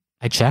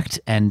 I checked,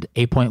 and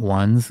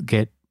 8.1s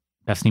get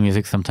Best New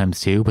Music sometimes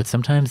too, but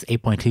sometimes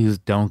 8.2s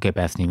don't get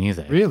Best New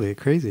Music. Really?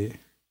 Crazy.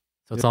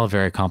 So it's all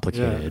very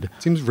complicated. Yeah.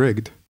 Seems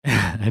rigged.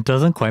 It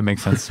doesn't quite make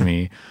sense to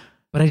me,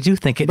 but I do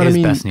think it But I is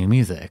mean- Best New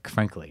Music,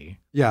 frankly.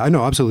 Yeah, I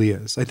know, absolutely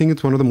is. I think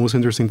it's one of the most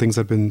interesting things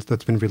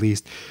that's been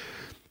released.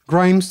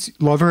 Grimes,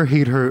 love her,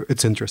 hate her,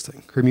 it's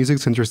interesting. Her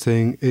music's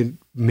interesting. It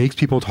makes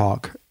people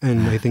talk.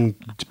 And I think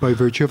by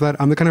virtue of that,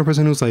 I'm the kind of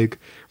person who's like,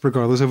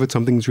 regardless of if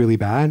something's really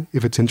bad,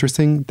 if it's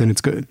interesting, then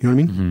it's good. You know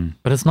what I mean?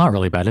 But it's not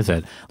really bad, is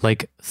it?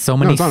 Like so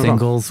many it's not at all.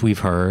 singles we've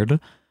heard,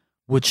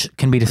 which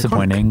can be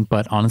disappointing,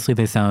 but honestly,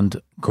 they sound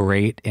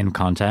great in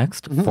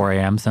context. 4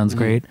 a.m. sounds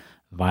great.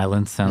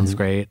 Violence sounds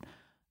great.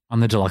 On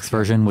the deluxe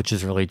version, which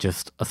is really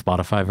just a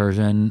Spotify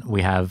version,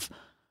 we have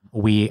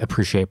We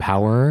Appreciate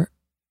Power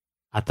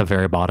at the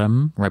very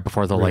bottom, right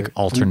before the like Right.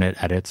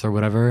 alternate edits or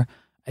whatever.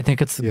 I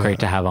think it's great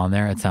to have on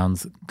there. It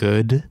sounds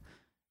good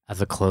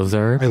as a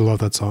closer. I love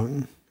that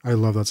song. I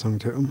love that song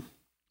too.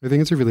 I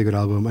think it's a really good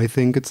album. I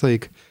think it's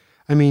like,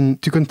 I mean,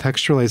 to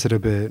contextualize it a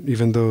bit,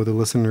 even though the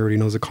listener already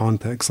knows the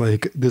context,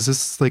 like this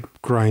is like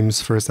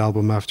Grimes' first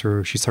album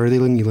after she started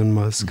dating Elon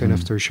Musk and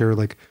after her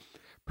like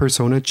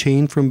persona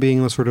changed from being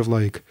a sort of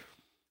like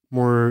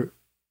more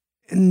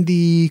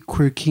indie,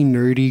 quirky,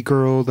 nerdy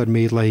girl that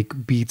made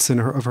like beats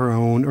of her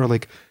own, or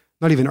like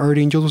not even Art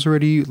Angels was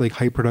already like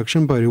high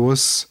production, but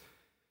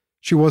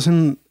she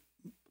wasn't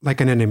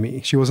like an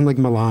enemy. She wasn't like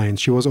maligned.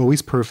 She was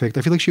always perfect.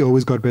 I feel like she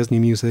always got Best New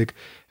Music,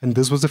 and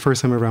this was the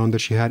first time around that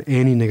she had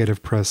any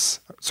negative press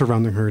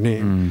surrounding her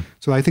name.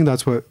 So I think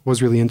that's what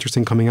was really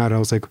interesting coming out. I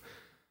was like,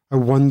 I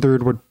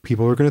wondered what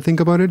people were going to think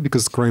about it,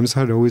 because Grimes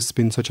had always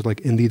been such a like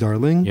indie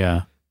darling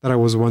Yeah. that I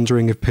was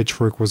wondering if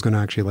Pitchfork was going to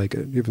actually like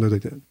it, even though they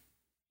did.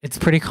 It's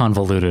pretty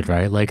convoluted,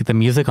 right? Like the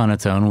music on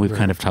its own, we've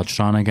kind of touched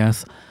on, I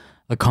guess.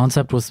 The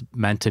concept was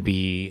meant to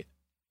be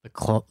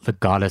the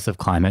goddess of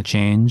climate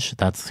change.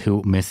 That's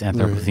who Miss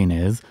Anthropocene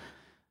is.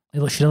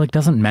 she like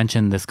doesn't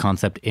mention this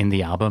concept in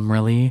the album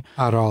really.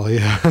 At all,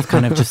 yeah. It's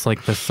kind of just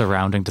like the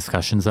surrounding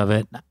discussions of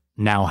it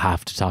now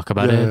have to talk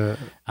about it.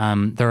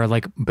 There are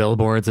like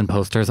billboards and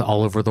posters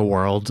all over the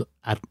world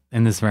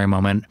in this very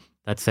moment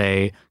that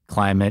say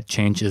climate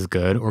change is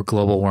good or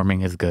global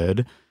warming is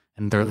good.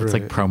 And it's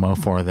like promo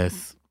for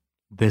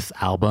this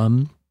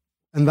album.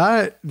 And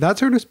that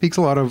sort of speaks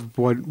a lot of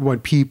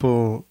what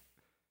people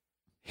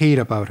hate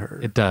about her.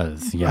 It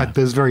does, yeah. At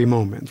this very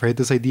moment, right?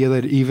 This idea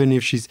that even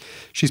if she's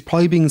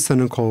probably being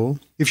cynical,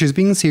 if she's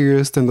being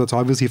serious, then that's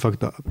obviously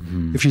fucked up.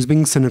 Mm-hmm. If she's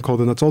being cynical,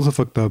 then that's also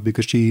fucked up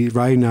because she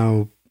right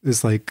now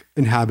is like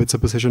inhabits a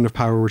position of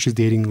power where she's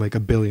dating like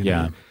a billionaire.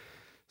 Yeah.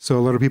 So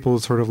a lot of people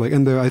sort of like,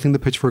 and I think the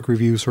Pitchfork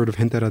review sort of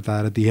hinted at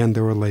that at the end.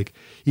 They were like,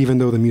 even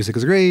though the music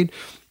is great,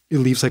 it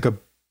leaves like a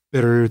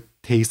bitter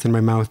taste in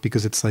my mouth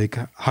because it's like,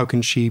 how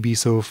can she be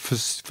so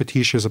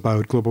facetious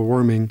about global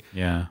warming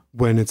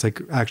when it's like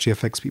actually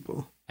affects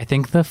people? I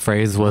think the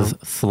phrase was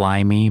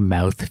slimy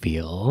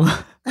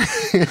mouthfeel.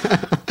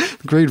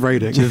 Great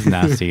writing. Which is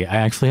nasty. I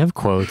actually have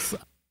quotes.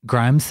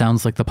 Grimes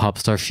sounds like the pop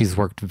star she's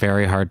worked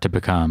very hard to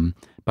become,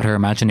 but her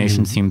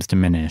imagination seems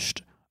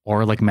diminished.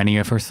 Or like many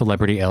of her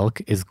celebrity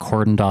ilk, is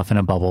cordoned off in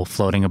a bubble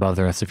floating above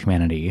the rest of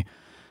humanity.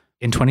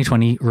 In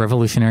 2020,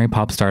 revolutionary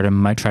pop stardom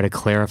might try to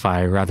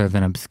clarify rather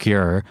than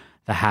obscure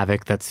the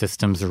havoc that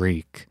systems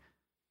wreak.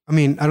 I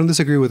mean, I don't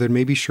disagree with it.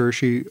 Maybe sure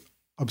she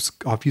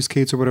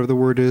obfuscates or whatever the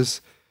word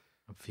is.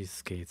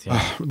 Obfuscates,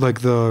 yeah.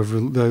 Like the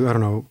I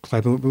don't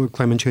know,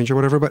 climate change or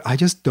whatever. But I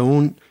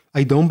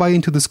don't buy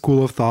into the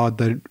school of thought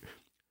that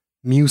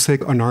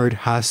music and art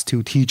has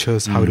to teach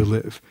us how to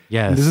live.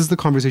 Yes. And this is the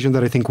conversation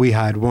that I think we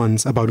had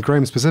once about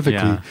Grimes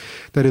specifically.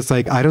 That it's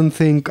like, I don't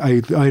think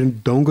I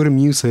don't go to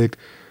music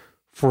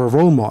for a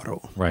role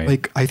model. Right.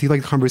 Like, I feel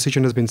like the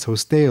conversation has been so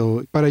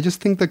stale, but I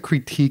just think that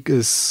critique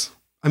is,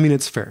 I mean,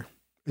 it's fair.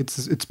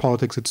 It's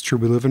politics. It's true.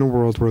 We live in a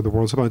world where the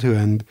world's about to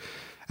end.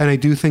 And I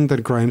do think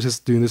that Grimes is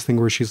doing this thing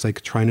where she's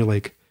like trying to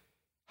like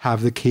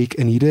have the cake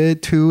and eat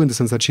it too, in the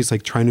sense that she's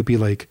like trying to be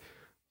like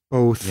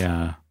both,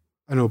 I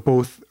know,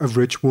 both a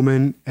rich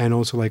woman and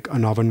also like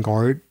an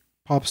avant-garde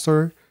pop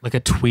star. Like a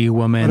twee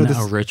woman,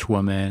 a rich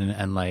woman,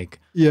 and like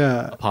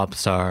a pop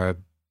star,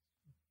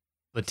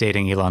 but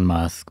dating Elon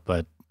Musk,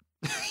 but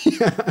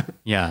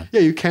yeah,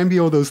 you can be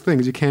all those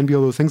things. You can be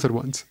all those things at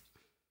once.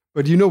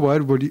 But you know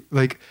what?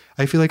 Like,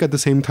 I feel like at the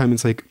same time,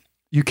 it's like,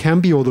 you can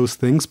be all those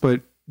things,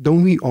 but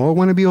don't we all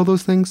want to be all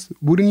those things?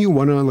 Wouldn't you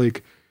want to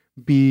like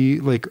be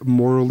like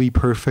morally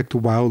perfect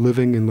while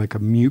living in like a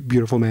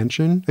beautiful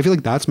mansion? I feel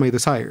like that's my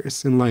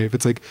desires in life.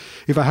 It's like,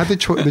 if I had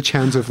the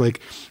chance of like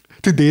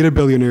to date a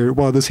billionaire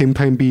while at the same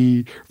time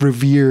be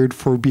revered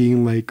for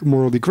being like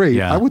morally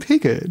great, I would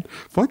take it.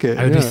 Fuck it.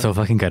 I would be so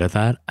fucking good at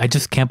that. I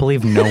just can't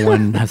believe no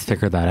one has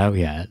figured that out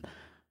yet.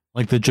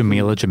 Like the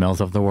Jamila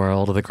Jamils of the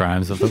world, or the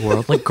Grimes of the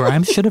world. Like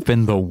Grimes should have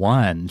been the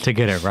one to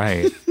get it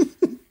right.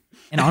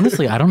 And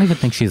honestly, I don't even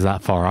think she's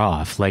that far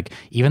off. Like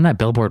even that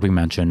billboard we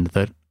mentioned,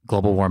 that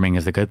global warming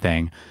is a good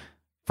thing.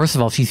 First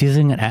of all, she's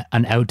using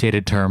an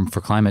outdated term for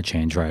climate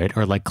change, right?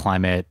 Or like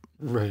climate.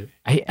 Right.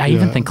 I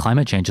even think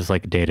climate change is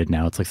like dated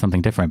now. It's like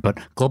something different. But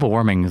global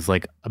warming is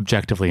like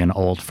objectively an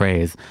old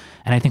phrase.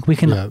 And I think we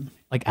can,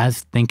 like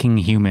as thinking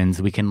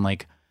humans, we can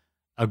like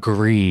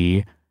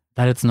agree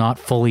that it's not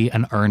fully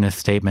an earnest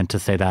statement to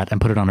say that and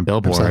put it on a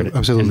billboard.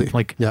 Absolutely. And,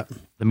 like the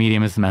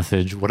medium is the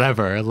message,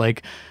 whatever.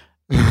 Like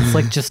it's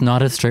like just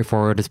not as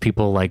straightforward as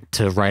people like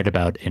to write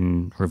about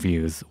in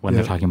reviews when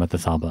they're talking about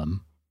this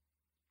album.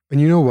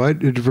 And you know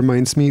what? It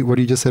reminds me, what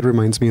you just said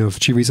reminds me of,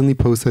 she recently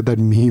posted that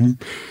meme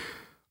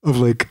of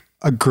like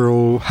a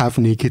girl half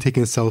naked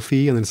taking a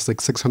selfie, and then it's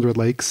like 600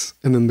 likes.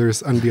 And then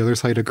there's on the other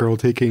side a girl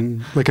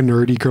taking, like a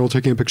nerdy girl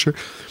taking a picture.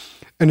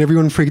 And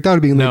everyone freaked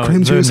out, being like,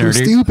 Grimes, you're so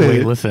stupid.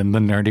 Wait, listen, the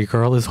nerdy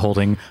girl is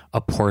holding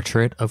a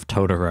portrait of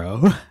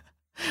Totoro.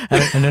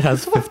 and it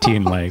has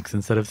 15 likes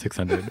instead of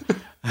 600.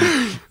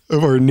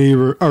 Of our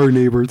neighbor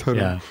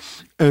Totoro.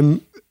 Yeah.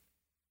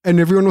 And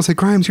everyone was like,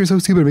 Grimes, you're so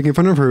stupid, making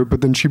fun of her.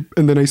 But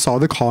then I saw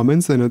the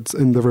comments, and it's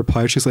in the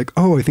reply, she's like,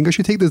 oh, I think I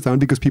should take this down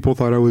because people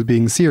thought I was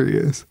being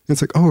serious. And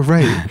it's like, oh,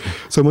 right.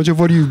 So much of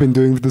what you've been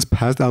doing with this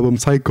past album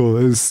cycle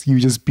is you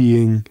just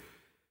being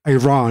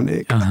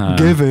ironic.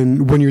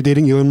 Given when you're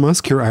dating Elon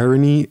Musk, your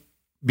irony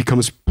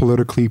becomes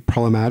politically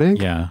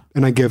problematic. Yeah.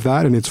 And I give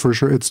that, and it's for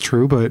sure, it's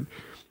true. But at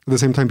the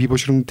same time, people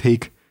shouldn't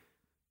take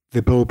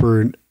the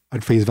billboard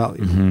at face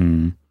value.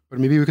 Mm-hmm. But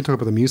maybe we can talk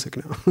about the music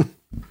now.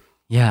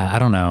 Yeah, I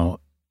don't know.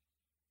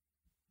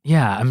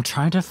 Yeah, I'm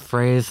trying to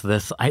phrase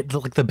this.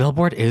 Like the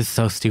billboard is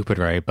so stupid,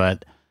 right?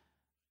 But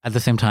at the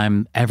same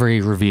time, every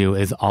review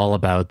is all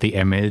about the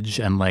image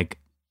and like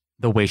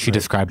the way she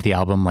described the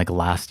album like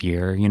last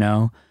year, you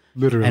know?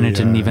 Literally. And it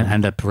didn't even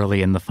end up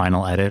really in the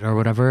final edit or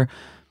whatever.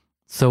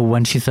 So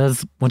when she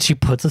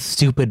puts a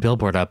stupid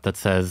billboard up that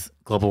says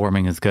global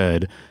warming is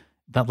good,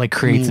 that like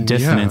creates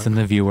dissonance in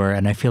the viewer.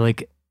 And I feel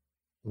like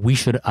we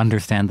should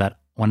understand that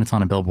when it's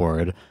on a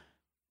billboard,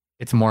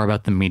 it's more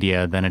about the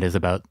media than it is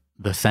about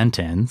the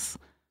sentence.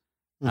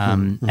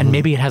 And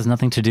maybe it has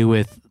nothing to do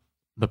with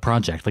the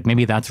project. Like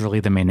maybe that's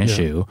really the main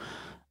issue.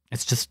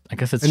 It's just, I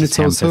guess it's And just it's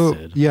also,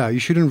 ham-fisted. yeah, you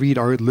shouldn't read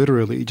art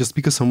literally. Just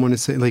because someone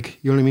is saying, like,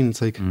 you know what I mean?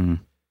 It's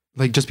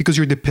like just because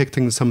you're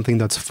depicting something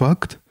that's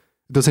fucked,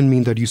 it doesn't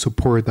mean that you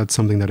support that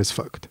something that is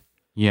fucked.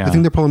 Yeah. I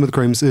think the problem with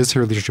Grimes is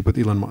her relationship with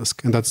Elon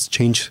Musk, and that's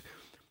changed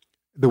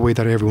the way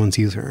that everyone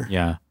sees her.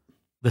 Yeah.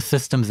 The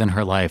systems in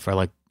her life are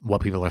like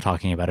what people are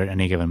talking about at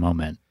any given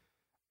moment.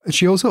 And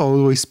she also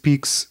always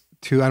speaks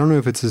to, I don't know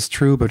if it's as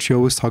true, but she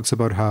always talks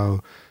about how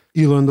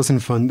Elon doesn't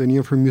fund any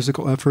of her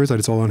musical efforts, that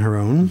it's all on her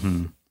own.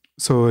 Mhm.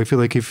 So I feel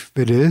like if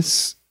it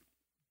is,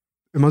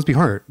 it must be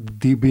hard.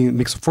 Being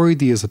Mix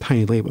 4AD is a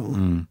tiny label.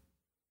 Mm.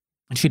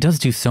 And she does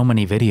do so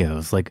many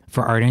videos. Like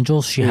for Art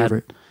Angels, she had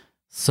Right.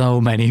 so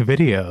many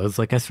videos.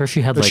 Like I swear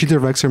she had But like, she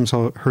directs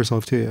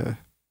herself too, yeah.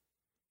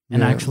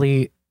 and Yeah.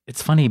 actually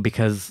it's funny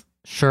because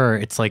sure,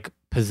 it's like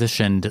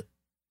positioned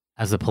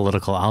as a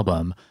political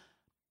album,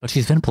 but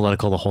she's been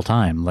political the whole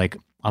time. Like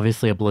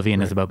obviously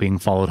Oblivion is Right. about being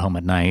followed home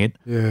at night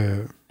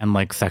Yeah, and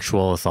like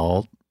sexual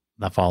assault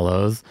that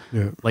follows.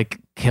 yeah. Like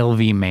Kill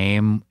v.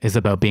 Maim is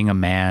about being a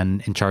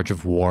man in charge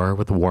of war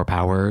with war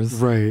powers.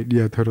 Right,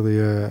 yeah, totally,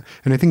 yeah.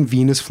 And I think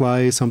Venus Fly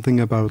is something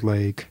about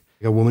like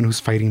a woman who's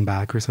fighting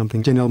back or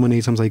something. Janelle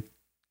Monáe sounds like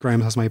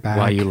Grimes has my back.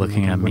 Why are you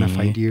looking and at I'm gonna me?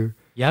 fight you.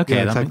 Yeah, okay,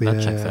 Yeah, that, exactly, that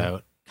yeah, checks yeah.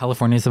 out.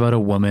 California is about a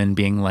woman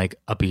being like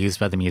abused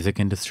by the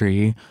music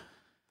industry.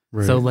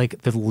 Right. So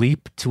like the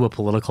leap to a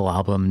political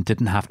album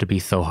didn't have to be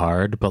so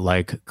hard, but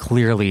like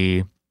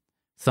clearly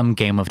some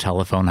game of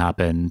telephone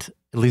happened.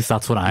 At least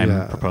that's what I'm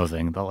Yeah.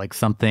 proposing. That like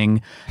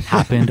something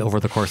happened over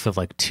the course of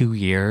like 2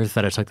 years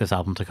that it took this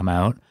album to come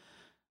out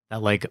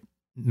that like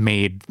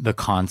made the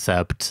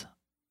concept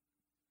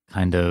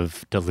kind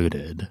of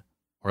diluted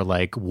or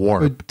like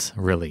warped,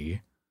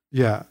 really.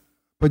 Yeah.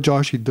 But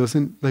Josh, it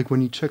doesn't, like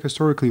when you check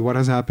historically what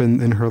has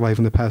happened in her life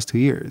in the past 2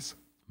 years.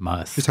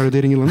 Musk. She started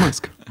dating Elon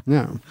Musk.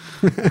 Yeah.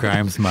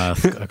 Grimes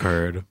Musk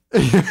occurred.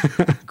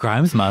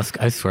 Grimes Musk,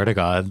 I swear to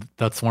God,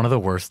 that's one of the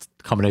worst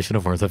combination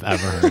of words I've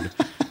ever heard.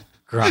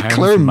 Grimes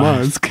Claire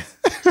Musk.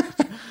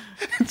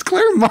 It's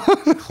Claire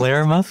Musk.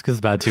 Claire Musk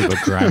is bad too, but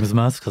Grimes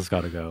Musk has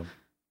got to go.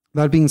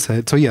 That being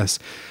said, so yes,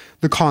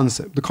 the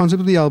concept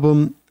of the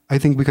album, I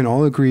think we can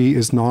all agree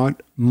is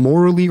not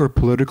morally or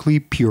politically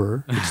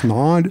pure. It's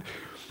not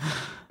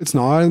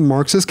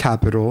Marxist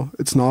capital.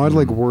 It's not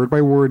like word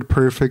by word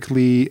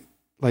perfectly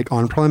like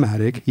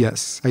unproblematic.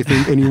 Yes, I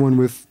think anyone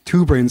with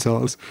 2 brain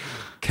cells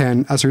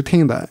can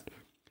ascertain that.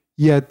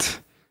 Yet,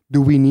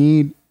 do we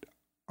need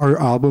our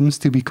albums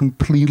to be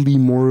completely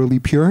morally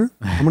pure?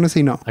 I'm going to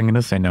say no. I'm going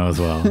to say no as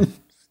well.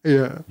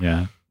 Yeah.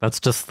 Yeah.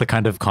 That's just the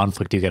kind of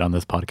conflict you get on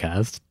this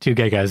podcast. 2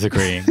 gay guys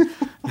agreeing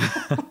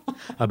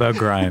about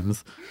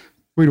Grimes.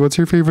 Wait, what's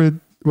your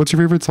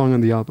favorite song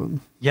on the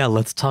album? Yeah,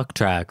 let's talk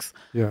tracks.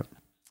 Yeah.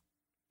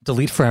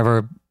 Delete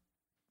Forever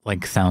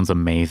like sounds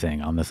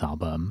amazing on this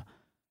album.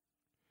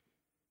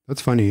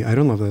 That's funny. I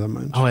don't love that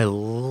much. Oh, I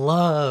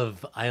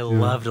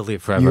love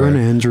Delete Forever. You and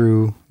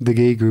Andrew, the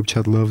gay group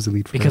chat, loves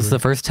Delete Forever. Because the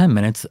first 10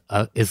 minutes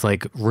is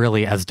like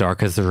really as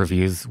dark as the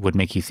reviews would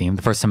make you seem.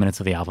 The first 10 minutes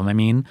of the album, I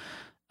mean,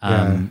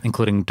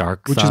 including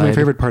Dark which Side. is my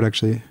favorite part,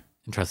 actually.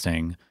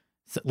 Interesting.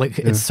 So, like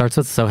it starts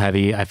with So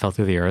Heavy, I Fell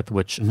Through the Earth,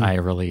 which I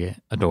really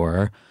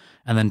adore.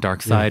 And then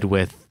Dark Side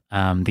with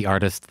the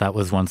artist that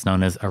was once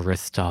known as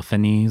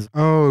Aristophanes.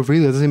 Oh,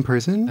 really? That's the same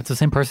person? That's the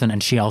same person.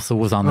 And she also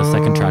was on the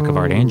second track of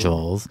Art Oh.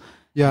 Angels.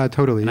 Yeah,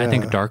 totally. And yeah. I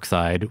think Dark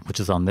Side, which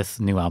is on this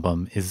new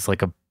album, is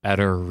like a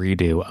better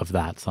redo of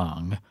that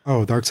song.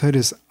 Oh, Dark Side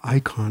is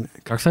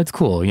iconic. Dark Side's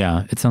cool.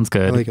 Yeah, it sounds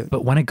good. I like it.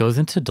 But when it goes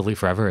into Delete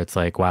Forever, it's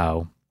like,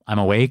 wow, I'm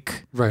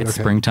awake. Right, It's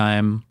okay.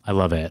 springtime. I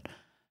love it.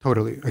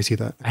 Totally. I see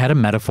that. I had a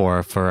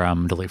metaphor for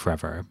Delete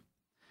Forever.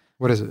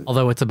 What is it?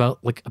 Although it's about,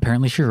 like,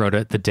 apparently she wrote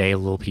it the day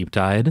Lil Peep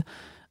died.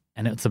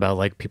 And it's about,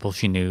 like, people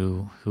she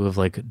knew who have,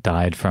 like,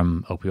 died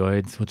from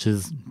opioids, which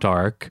is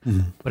dark.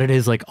 But it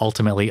is, like,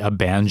 ultimately a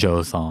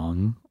banjo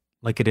song.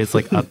 Like, it is,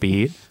 like,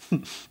 upbeat.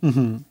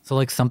 So,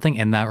 like, something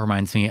in that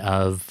reminds me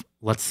of,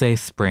 let's say,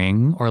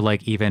 spring, or,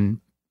 like, even,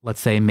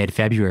 let's say,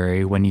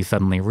 mid-February, when you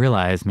suddenly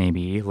realize,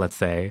 maybe, let's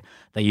say,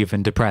 that you've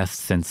been depressed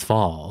since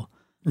fall.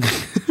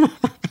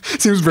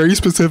 Seems very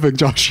specific,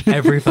 Josh.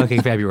 Every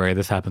fucking February,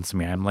 this happens to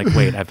me. I'm like,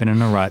 wait, I've been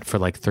in a rut for,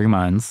 like, 3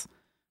 months.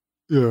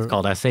 Yeah. It's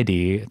called SAD.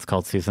 It's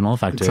called Seasonal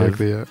Affective.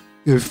 Exactly, yeah.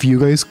 If you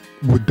guys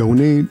would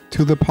donate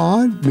to the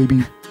pod,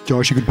 maybe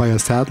Josh, you could buy a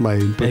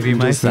satellite. But Maybe I'm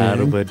my just sad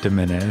saying. would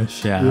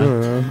diminish. Yeah.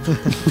 Yeah.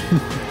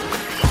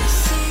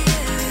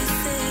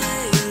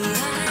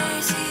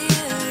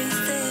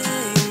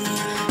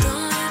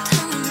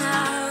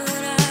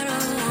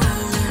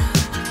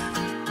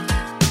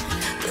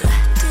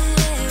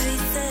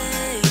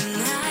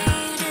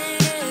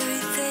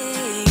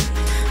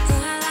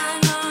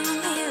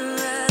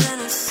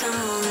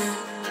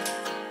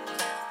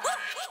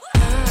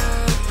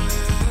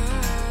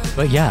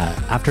 But yeah,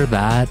 after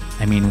that,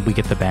 I mean, we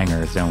get the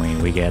bangers, don't we?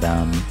 We get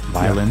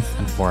Violence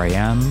and 4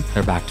 a.m.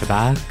 They're back to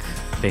back.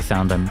 They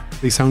sound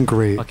They sound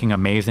great. fucking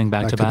amazing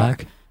back to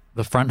back.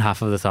 The front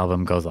half of this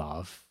album goes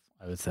off,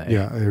 I would say.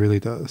 Yeah, it really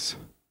does.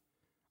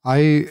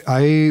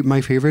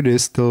 My favorite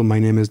is still My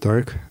Name is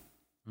Dark.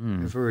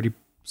 Mm. I've already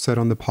said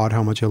on the pod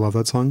how much I love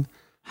that song.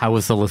 How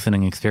was the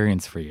listening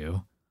experience for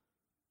you?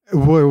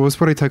 Well, it was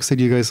what I texted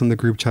you guys in the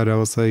group chat.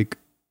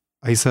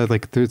 I said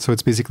like, so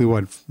it's basically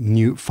what,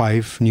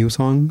 5 new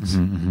songs.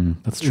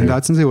 That's true. In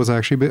that sense, it was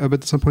actually a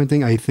bit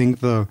disappointing. I think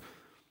the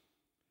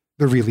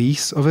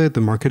release of it,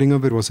 the marketing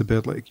of it was a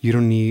bit like, you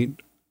don't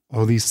need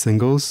all these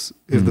singles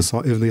if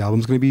the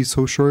album's going to be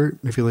so short.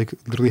 I feel like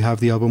literally half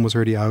the album was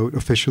already out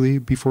officially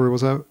before it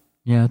was out.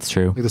 Yeah, that's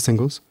true. Like the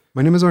singles.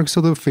 My Name Is Ark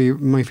still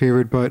my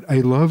favorite, but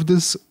I love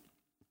this.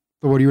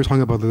 What you were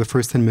talking about, the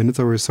first 10 minutes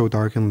that were so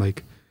dark and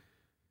like,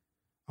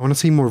 I want to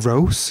say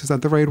morose. Is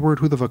that the right word?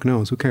 Who the fuck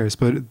knows? Who cares?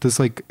 But this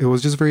like, it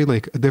was just very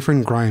like a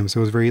different Grimes. It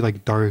was very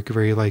like dark,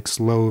 very like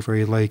slow,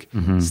 very like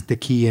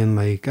sticky and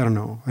like, I don't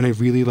know. And I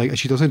really like,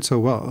 she does it so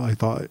well, I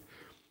thought.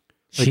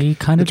 Like, she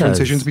kind of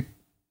transitions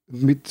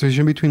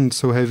transition between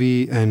So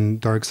Heavy and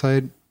Dark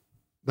Side,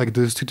 like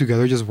those two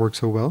together just work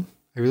so well.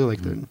 I really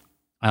liked it.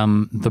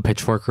 The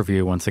Pitchfork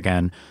review once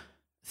again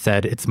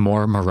said it's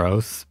more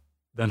morose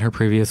than her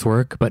previous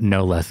work, but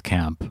no less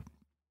camp.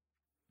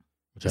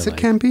 Is it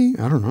campy?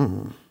 I don't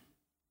know.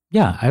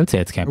 Yeah, I would say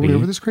it's campy.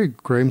 Whatever this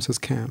Graham says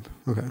camp.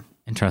 Okay.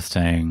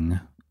 Interesting.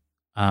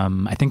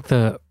 I think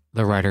the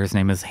writer's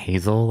name is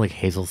Hazel, like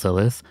Hazel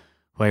Silas,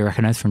 who I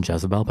recognize from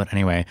Jezebel. But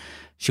anyway,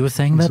 she was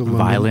saying that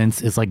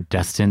Violence is like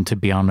destined to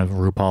be on a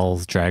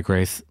RuPaul's Drag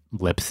Race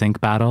lip sync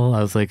battle.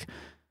 I was like,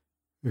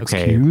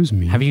 okay, excuse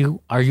me.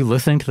 Are you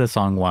listening to the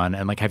song one?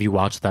 And like, have you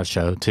watched that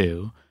show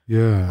too?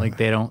 Yeah. Like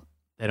they don't,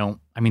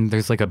 I mean,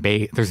 there's like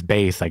there's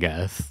bass, I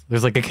guess.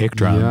 There's like a kick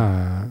drum.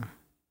 Yeah.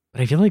 But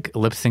I feel like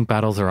lip sync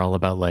battles are all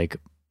about like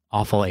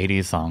awful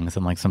 80s songs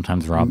and like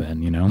sometimes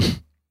Robin, you know?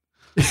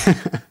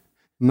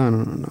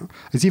 No.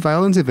 I see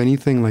Violence, if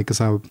anything, like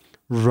as a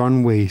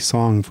runway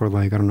song for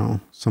like, I don't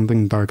know,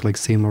 something dark like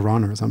Saint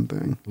Laurent or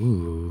something.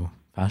 Ooh,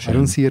 fashion. I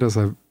don't see it as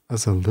a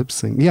lip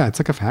sync. Yeah, it's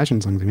like a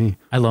fashion song to me.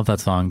 I love that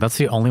song. That's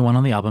the only one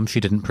on the album she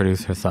didn't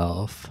produce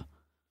herself.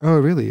 Oh,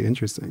 really?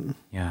 Interesting.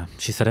 Yeah.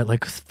 She said it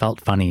like felt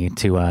funny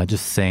to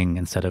just sing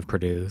instead of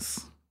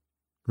produce.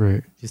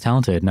 Right. She's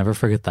talented. Never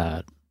forget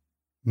that.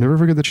 Never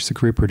forget that she's a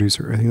great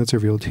producer. I think that's a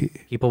real tea.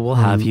 People will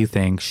have you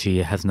think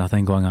she has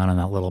nothing going on in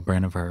that little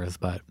brain of hers,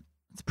 but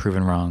it's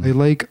proven wrong. I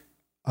like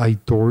I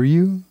Adore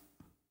You,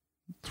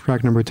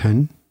 track number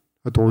 10.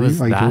 Adore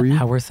You, I Adore You.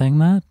 How we're saying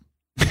that?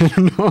 I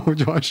don't know,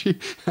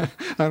 Joshy. I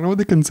don't know what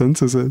the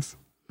consensus is.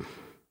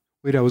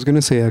 Wait, I was going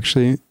to say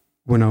actually,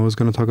 when I was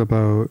going to talk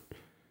about,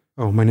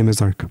 My Name Is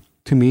Ark.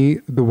 To me,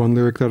 the one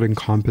lyric that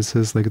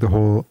encompasses like the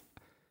whole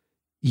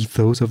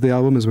ethos of the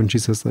album is when she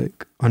says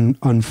like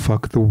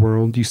unfuck the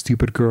world, you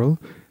stupid girl.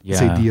 Yeah.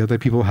 This idea that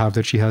people have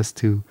that she has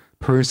to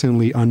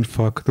personally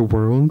unfuck the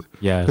world.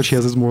 Yes. That she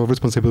has this moral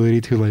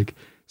responsibility to like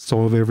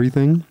solve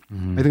everything.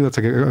 I think that's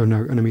like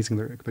an amazing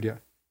lyric. But yeah,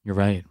 you're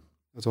right.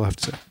 That's all I have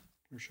to say.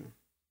 For sure.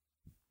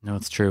 No,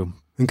 it's true.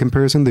 In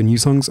comparison, the new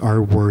songs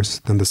are worse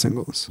than the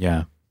singles.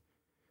 Yeah.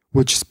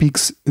 Which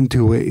speaks in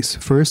 2 ways.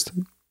 First,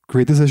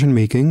 great decision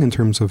making in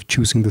terms of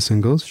choosing the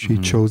singles. She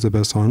chose the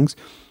best songs.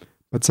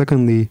 But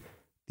secondly,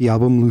 the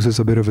album loses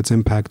a bit of its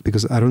impact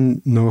because I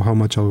don't know how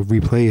much I'll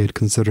replay it,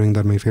 considering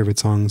that my favorite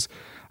songs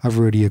I've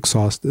already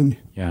exhausted.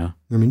 Yeah. You know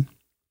what I mean?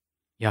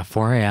 Yeah,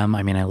 4 a.m.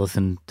 I mean, I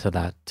listened to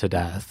that to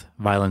death.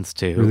 Violence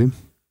too. Really?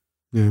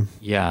 Yeah.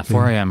 Yeah,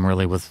 4 a.m.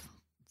 really was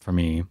for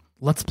me.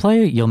 Let's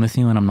play You'll Miss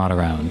Me When I'm Not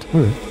Around.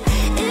 Okay. If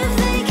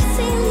they could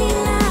see me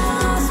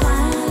now,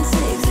 smiling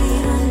 6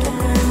 feet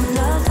underground,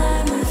 I'll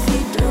tie my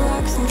feet to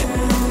rocks and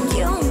drown.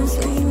 You'll miss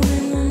me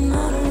when I'm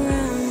not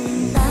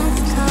around.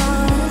 That's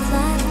cold.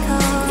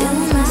 You'll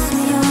miss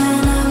me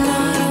when I'm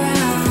not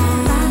around.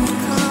 That's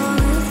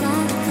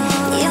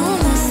cold. You'll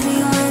miss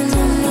me when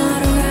I'm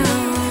not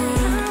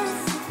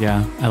around.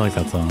 Yeah, I like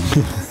that song.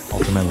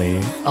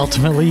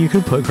 Ultimately, you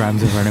could put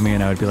Grimes in front of me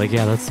and I would be like,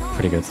 yeah, that's a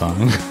pretty good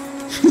song.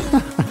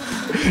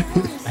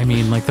 I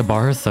mean, like the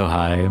bar is so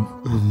high.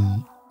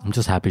 I'm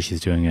just happy she's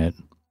doing it.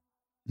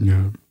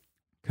 Yeah.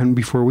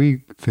 Before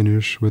we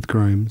finish with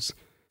Grimes,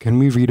 can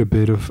we read a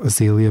bit of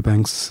Azalea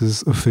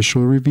Banks'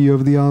 official review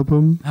of the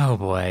album? Oh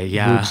boy,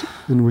 yeah.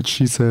 In which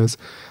she says,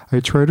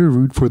 I try to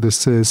root for the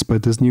sis,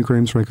 but this new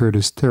Grimes record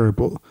is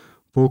terrible.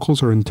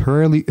 Vocals are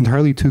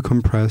entirely too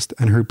compressed,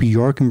 and her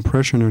Bjork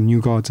impression on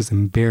New Gods is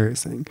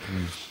embarrassing.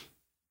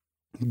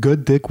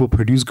 Good dick will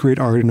produce great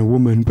art in a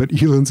woman,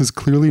 but Elon's is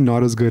clearly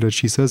not as good as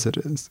she says it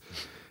is.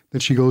 Then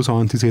she goes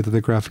on to say that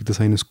the graphic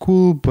design is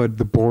cool, but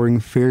the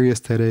boring fairy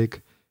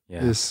aesthetic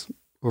is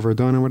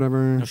overdone or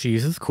whatever. No, she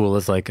uses cool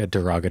as like a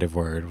derogative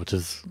word, which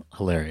is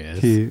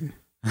hilarious.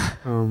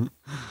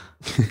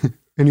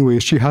 Anyway,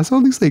 she has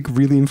all these like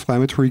really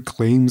inflammatory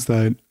claims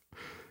that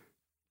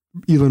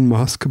Elon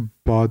Musk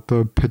bought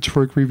the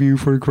Pitchfork review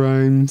for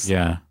Grimes.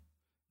 Yeah.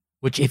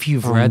 Which, if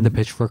you've read the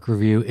Pitchfork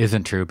review,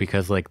 isn't true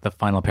because like the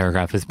final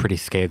paragraph is pretty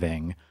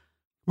scathing.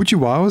 Which that's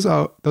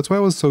why I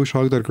was so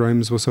shocked that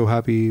Grimes was so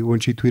happy when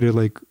she tweeted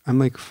like,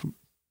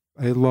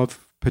 I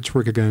love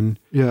Pitchfork again.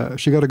 Yeah,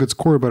 she got a good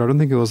score, but I don't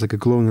think it was like a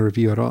glowing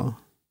review at all.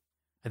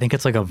 I think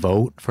it's like a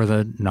vote for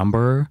the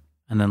number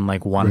and then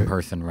like one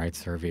person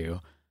writes the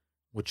review.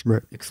 which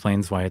Right.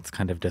 explains why it's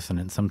kind of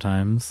dissonant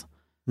sometimes.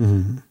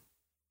 Hmm.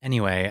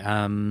 Anyway,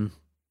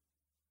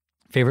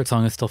 favorite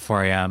song is still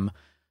 4 a.m.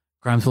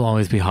 Grimes will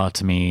always be hot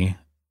to me.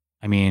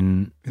 I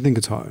mean, I think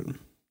it's hot.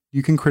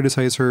 You can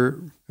criticize her,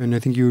 and I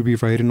think you would be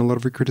right in a lot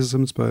of your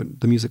criticisms,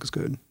 but the music is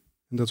good.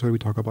 And that's what we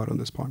talk about on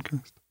this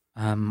podcast.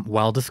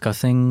 while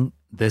discussing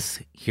this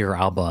here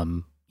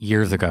album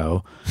years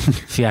ago,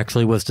 she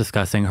actually was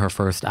discussing her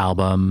first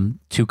album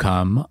to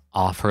come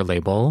off her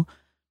label.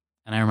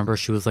 And I remember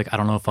she was like, I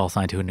don't know if I'll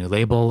sign to a new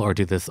label or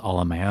do this all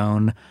on my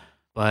own.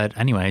 But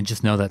anyway,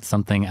 just know that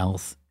something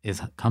else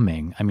is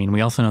coming. I mean,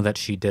 we also know that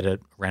she did a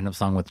random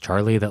song with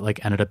Charlie that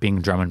like ended up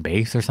being drum and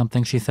bass or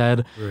something, she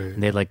said. Right.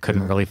 And they like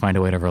couldn't really find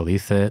a way to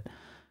release it.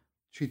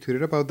 She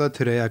tweeted about that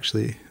today,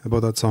 actually,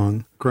 about that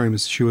song.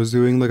 Grimes, she was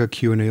doing like a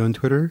Q&A on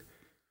Twitter,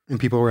 and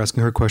people were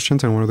asking her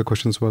questions, and one of the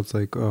questions was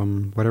like,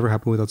 whatever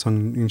happened with that song?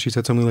 And she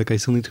said something like, I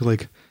still need to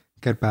like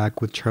get back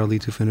with Charlie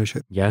to finish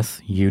it.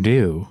 Yes, you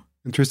do.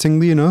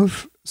 Interestingly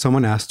enough,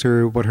 someone asked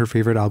her what her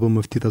favorite album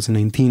of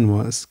 2019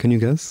 was. Can you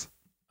guess?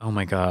 Oh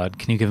my God.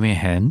 Can you give me a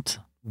hint?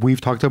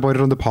 We've talked about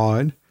it on the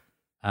pod.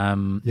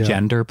 Yeah.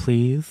 Gender,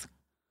 please.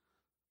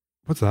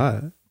 What's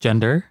that?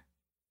 Gender?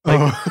 What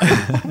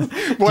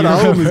Do you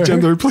album is remember?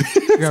 Gender, please?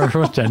 You remember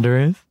what Gender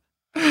is?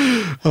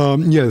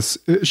 Yes,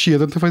 she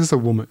identifies as a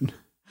woman.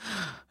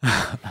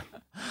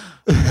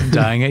 I'm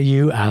dying at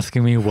you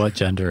asking me what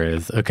Gender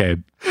is. Okay.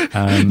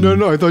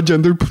 No, I thought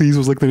Gender Please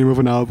was like the name of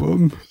an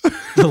album.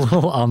 A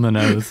little on the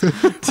nose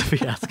to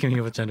be asking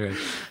me what Gender is.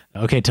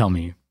 Okay, tell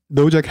me.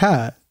 Doja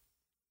Cat.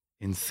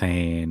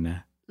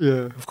 Insane.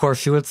 Yeah. Of course,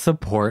 she would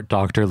support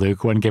Dr.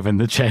 Luke when given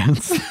the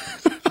chance.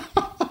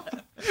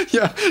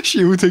 Yeah,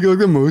 she would take like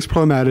the most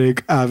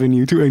problematic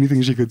avenue to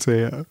anything she could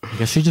say. I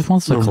guess she just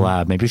wants to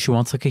collab. Maybe she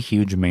wants like a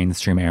huge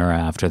mainstream era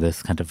after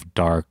this kind of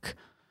dark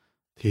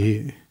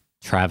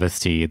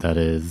travesty that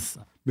is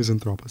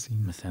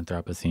Misanthropocene.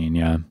 Misanthropocene.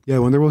 Yeah. Yeah, I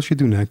wonder what she'd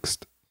do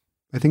next.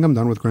 I think I'm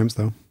done with Grimes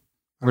though.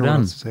 I We're don't know what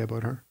done. else to say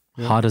about her.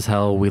 Yeah. Hot as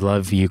hell. We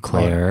love you,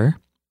 Claire.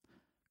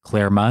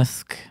 Claire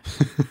Musk.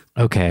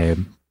 Okay.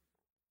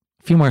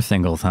 A few more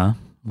singles, huh?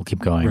 We'll keep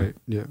going. Right,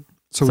 yeah.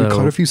 So we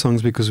cut a few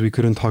songs because we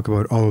couldn't talk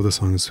about all of the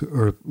songs.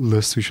 Our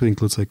list usually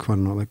includes like, I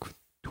don't know, like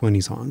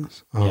 20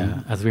 songs.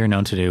 Yeah, as we are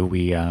known to do,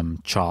 we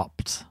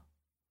chopped.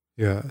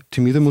 Yeah.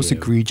 To me, the most Few.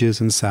 egregious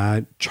and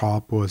sad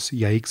chop was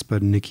Yikes,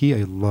 but Nikki,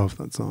 I love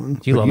that song.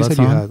 Do you Like love that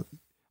song?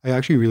 I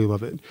actually really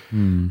love it.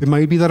 It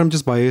might be that I'm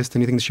just biased.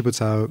 Anything that she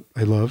puts out,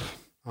 I love.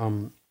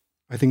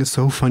 I think it's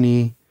so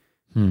funny.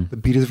 The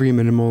beat is very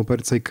minimal,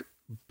 but it's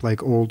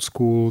like old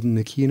school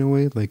Nikki in a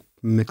way, like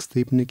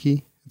mixtape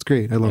Nikki. It's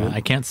great. I love it.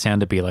 I can't stand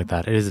to be like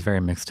that. It is very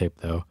mixtape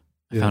though.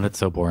 I found it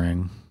so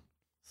boring.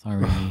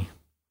 Sorry.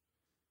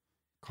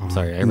 God,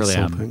 sorry, I really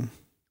insulting.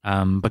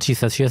 am. But she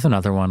says she has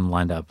another one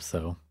lined up,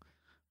 so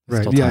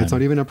there's Right. still Yeah, time. it's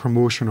not even a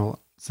promotional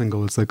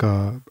single. It's like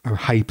a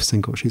hype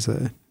single, she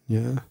said.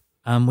 Yeah.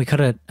 We cut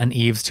an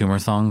Eves Tumor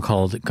song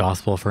called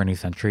Gospel for a New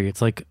Century.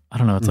 It's like, I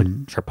don't know, it's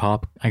like trip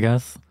hop, I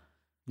guess.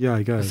 Yeah, I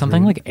guess. There's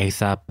something right? like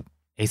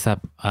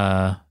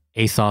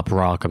Aesop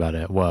Rock about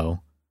it. Whoa.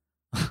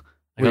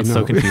 I got Wait, so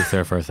no. confused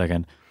there for a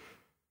second.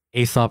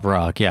 Aesop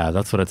Rock, yeah,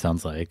 that's what it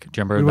sounds like.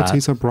 Do you remember What's that,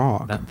 Aesop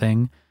Rock? that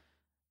thing?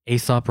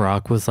 Aesop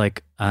Rock was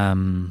like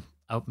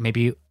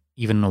maybe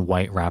even a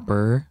white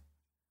rapper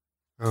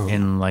Oh.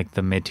 in like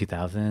the mid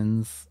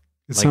 2000s.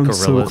 It like sounds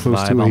so Gorillaz close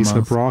vibe to almost.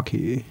 Aesop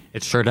Rocky.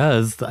 It sure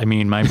does. I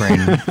mean, my brain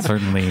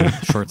certainly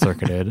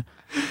short-circuited.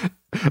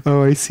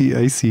 Oh, I see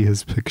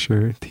his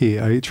picture.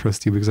 I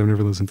trust you because I've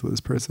never listened to this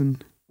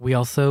person. We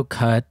also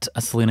cut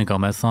a Selena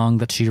Gomez song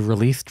that she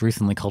released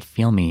recently called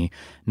Feel Me,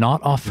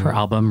 not off her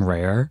album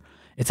Rare.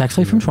 It's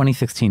actually from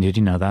 2016. Did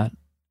you know that?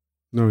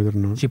 No, I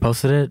didn't know. She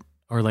posted it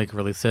or like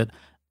released it,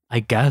 I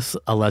guess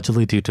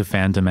allegedly due to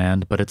fan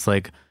demand, but it's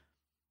like,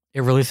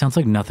 it really sounds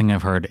like nothing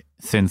I've heard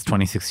since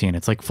 2016.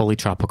 It's like fully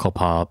tropical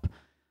pop.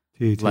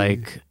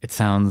 Like it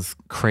sounds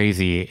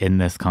crazy in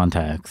this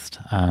context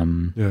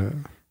of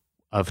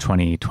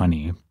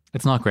 2020.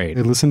 It's not great.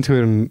 I listened to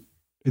it and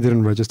it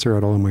didn't register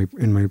at all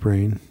in my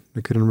brain.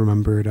 I couldn't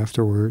remember it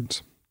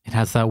afterwards. It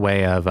has that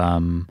way of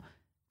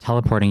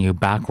teleporting you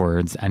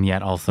backwards and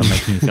yet also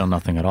making you feel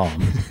nothing at all.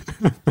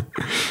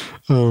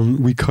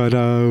 We cut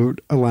out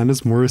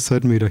Alanis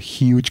Morissette made a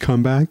huge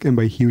comeback, and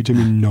by huge I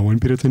mean no one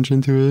paid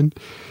attention to it.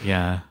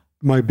 Yeah.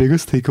 My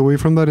biggest takeaway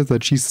from that is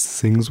that she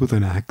sings with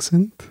an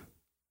accent.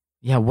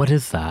 Yeah, what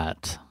is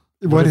that?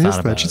 What is that?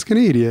 about? She's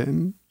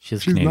Canadian.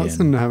 She's She's Canadian. not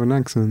supposed to have an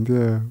accent,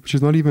 yeah.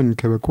 She's not even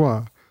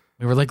Quebecois.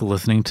 We were like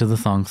listening to the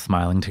song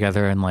Smiling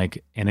Together and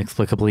like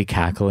inexplicably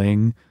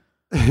cackling.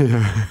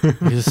 Yeah. It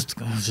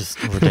was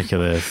just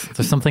ridiculous.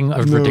 There's something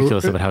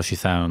ridiculous about how she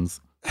sounds.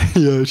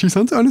 Yeah, she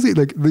sounds honestly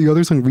like the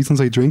other song,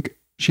 Reasons I Drink,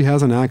 she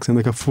has an accent,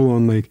 like a full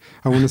on, like,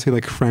 I want to say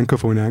like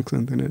francophone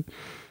accent in it.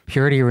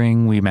 Purity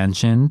Ring, we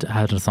mentioned,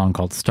 had a song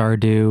called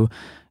Stardew.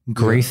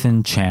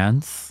 Grayson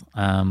Chance.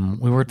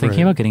 We were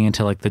thinking about getting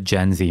into like the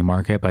Gen Z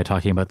market by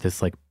talking about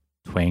this like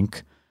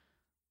twink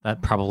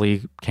that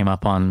probably came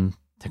up on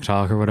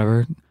TikTok or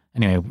whatever.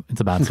 Anyway, it's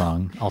a bad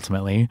song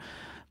ultimately.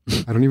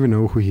 I don't even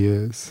know who he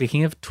is.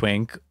 Speaking of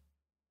Twink,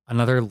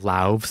 another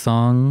Lauv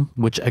song,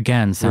 which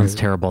again sounds Right.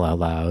 terrible out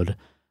loud,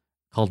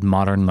 called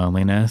Modern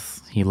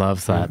Loneliness. He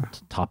loves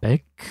that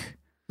topic.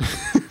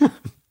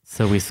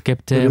 So we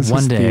skipped It it. is his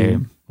One day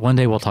theme.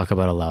 we'll talk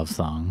about a Lauv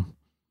song.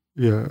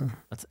 Yeah.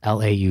 That's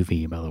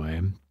LAUV, by the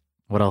way.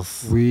 What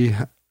else? We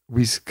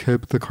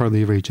skipped the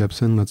Carly Rae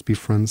Jepsen Let's Be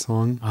Friends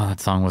song. Oh,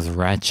 that song was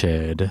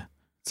wretched.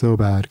 So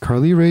bad.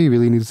 Carly Rae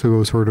really needs to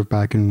go sort of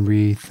back and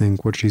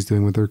rethink what she's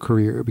doing with her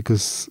career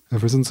because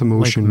ever since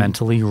Emotion. Like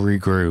mentally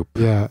regroup.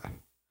 Yeah.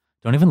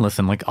 Don't even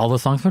listen. Like all the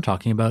songs we're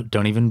talking about,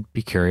 don't even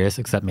be curious,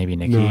 except maybe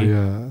Nikki. No,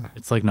 yeah.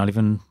 It's like not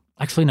even.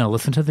 Actually, no.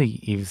 Listen to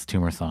the Eve's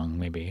Tumor song.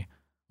 Maybe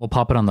we'll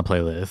pop it on the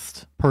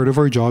playlist. Part of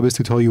our job is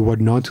to tell you what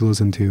not to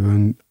listen to.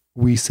 And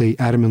we say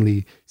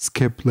adamantly,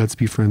 skip Let's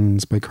Be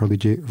Friends by Carly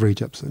Rae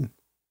Jepsen.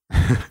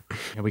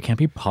 Yeah, we can't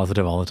be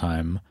positive all the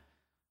time.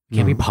 We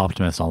can't be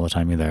poptimist all the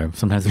time either.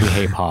 Sometimes we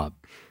hate pop.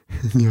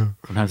 Yeah.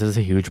 Sometimes it's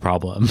a huge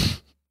problem.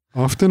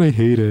 Often I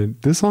hate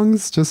it. This song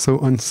is just so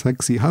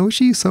unsexy. How is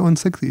she so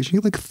unsexy? Is she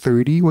like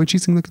 30? Why'd she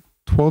sing like a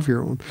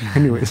 12-year-old?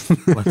 Anyways.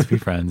 Let's be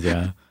friends,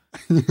 yeah.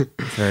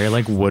 It's very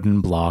like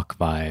wooden block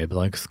vibe,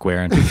 like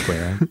square into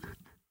square.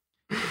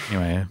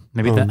 Anyway,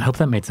 maybe I hope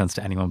that made sense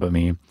to anyone but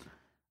me.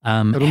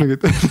 I don't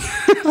think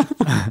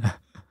it.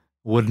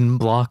 Wooden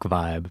block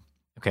vibe.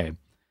 Okay.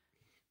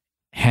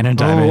 Hannah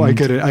Diamond. Oh, I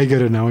get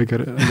it now.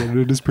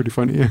 It is pretty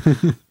funny.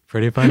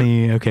 Pretty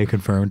funny. Okay,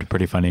 confirmed.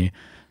 Pretty funny.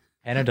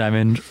 Hannah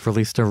Diamond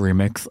released a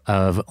remix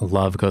of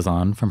Love Goes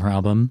On from her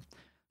album.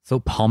 So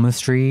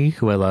Palmistry,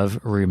 who I love,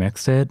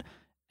 remixed it.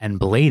 And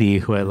Blady,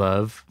 who I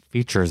love,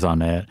 features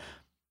on it.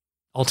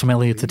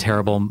 Ultimately, it's a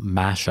terrible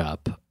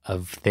mashup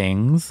of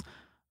things.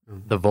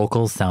 The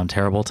vocals sound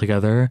terrible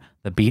together.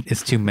 The beat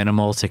is too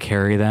minimal to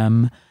carry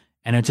them.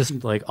 And it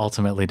just like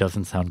ultimately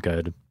doesn't sound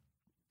good.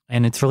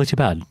 And it's really too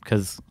bad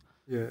because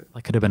Yeah.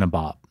 that could have been a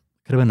bop.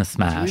 Could have been a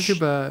smash.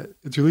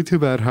 It's really too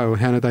bad how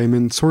Hannah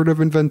Diamond sort of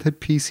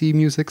invented PC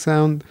music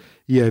sound,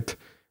 yet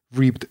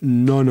reaped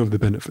none of the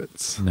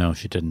benefits. No,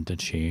 she didn't, did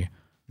she?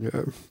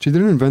 Yeah. She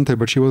didn't invent it,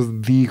 but she was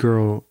the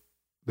girl,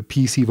 the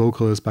PC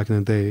vocalist back in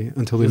the day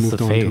until they She was moved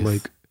the on to face.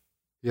 like,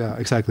 yeah,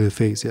 exactly, the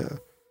face, yeah.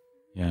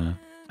 Yeah.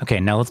 Okay,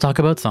 now let's talk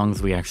about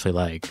songs we actually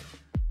like.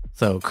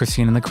 So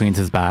Christine and the Queens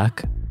is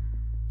back.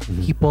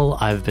 People,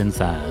 I've Been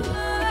Sad.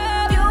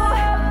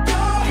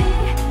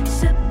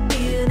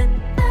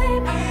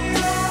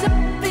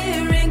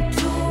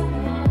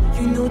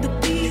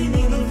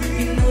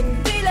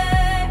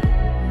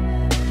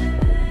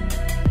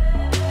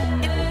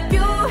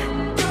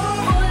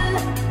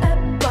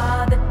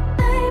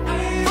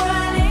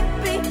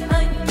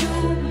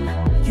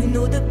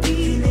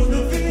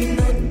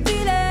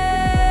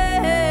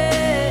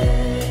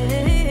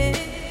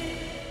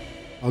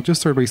 I'll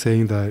just start by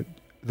saying that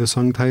the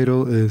song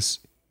title is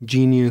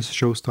genius,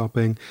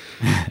 show-stopping,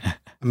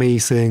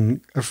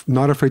 amazing,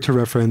 not afraid to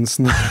reference.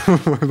 Blah,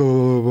 blah,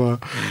 blah, blah.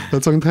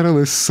 That song title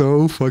is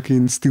so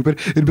fucking stupid.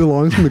 It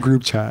belongs in the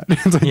group chat.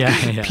 It's like,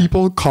 Yeah.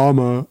 people,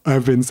 comma,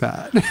 I've been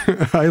sad.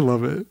 I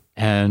love it.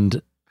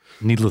 And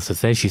needless to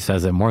say, she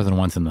says it more than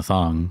once in the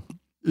song.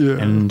 Yeah.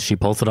 And she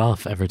pulls it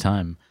off every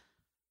time.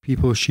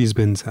 People, she's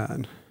been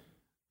sad.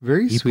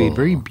 Very sweet, People.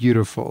 very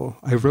beautiful.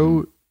 I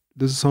wrote,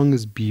 this song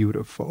is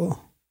beautiful.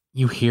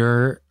 You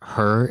hear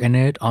her in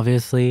it,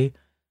 obviously,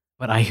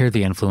 but I hear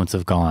the influence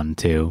of Gone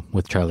too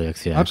with Charlie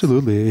XCX.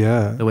 Absolutely,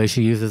 yeah. The way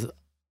she uses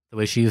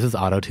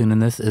autotune in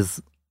this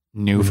is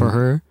new for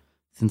her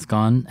since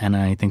Gone, and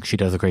I think she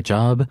does a great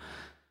job.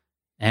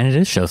 And it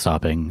is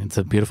show-stopping. It's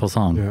a beautiful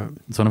song. Yeah.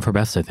 It's one of her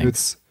best, I think.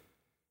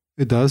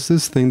 It does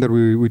this thing that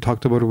we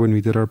talked about when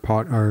we did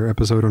our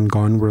episode on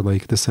Gone, where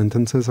like the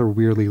sentences are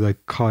weirdly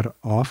like cut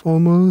off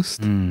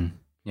almost.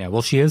 Yeah,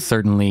 well, she is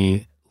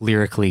certainly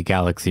lyrically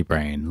galaxy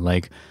brain.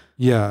 Like,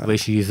 Yeah, the way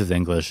she uses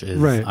English is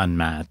Right.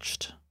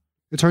 unmatched.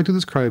 it's hard to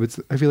describe.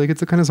 I feel like it's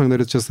the kind of song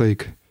that it's just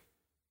like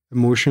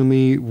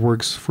emotionally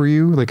works for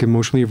you, like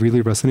emotionally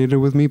really resonated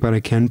with me, but I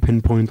can't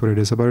pinpoint what it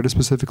is about it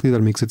specifically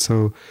that makes it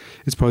so.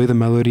 It's probably the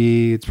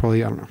melody. It's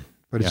probably, I don't know,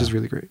 but it's Yeah. just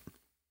really great.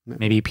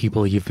 Maybe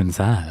people, you've been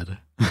sad.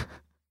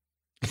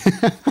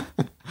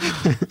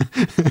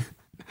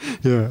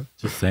 Yeah,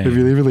 Just I saying.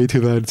 really relate to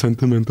that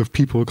sentiment of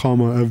people,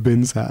 comma, I've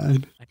been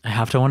sad. I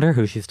have to wonder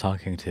who she's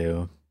talking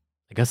to.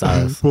 I guess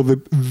us. Well, the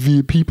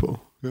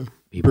people, yeah.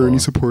 People. Bernie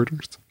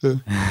supporters.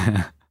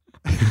 Yeah.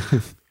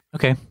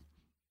 Okay.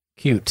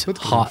 Cute. That's good.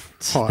 Hot.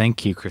 Hot.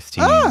 Thank you,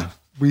 Christine.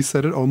 We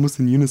said it almost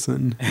in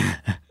unison.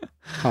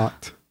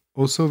 Hot.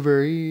 Also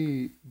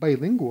very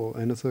bilingual,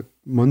 and as a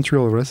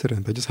Montreal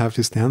resident, I just have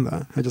to stand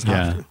that. I just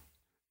have Yeah. to.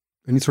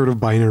 Any sort of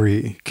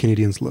binary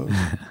Canadians love.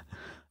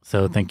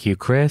 So thank you,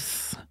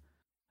 Chris.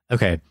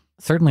 Okay.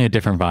 Certainly a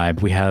different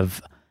vibe. We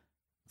have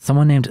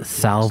someone named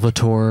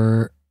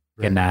Salvatore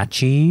Right.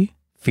 Ganacci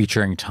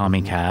featuring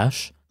Tommy Mhm.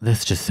 Cash.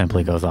 This just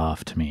simply goes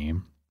off to me.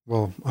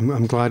 Well,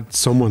 I'm glad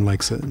someone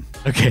likes it.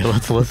 Okay,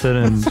 let's listen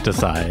and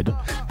decide.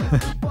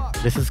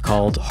 This is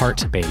called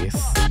Heart Bass.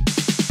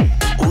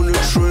 On a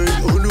train,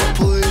 on a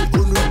plane,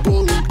 on a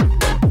boat,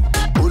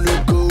 on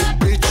a go,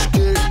 bitch,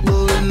 get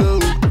my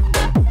load.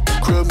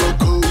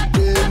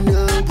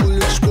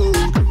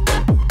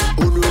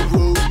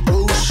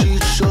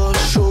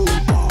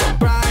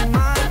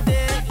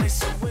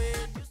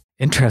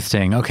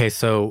 Interesting. Okay,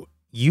 so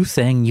you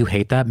saying you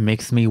hate that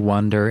makes me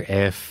wonder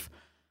if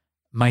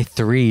my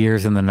 3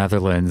 years in the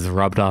Netherlands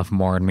rubbed off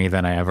more on me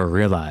than I ever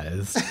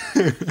realized.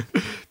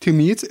 To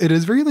me, it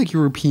is very like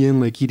European,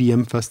 like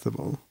EDM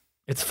festival.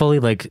 It's fully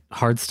like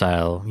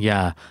hardstyle.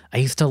 Yeah. I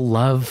used to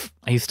love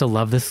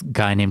this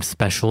guy named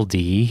Special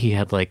D. He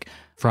had like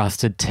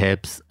frosted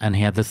tips and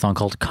he had this song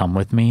called Come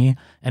With Me.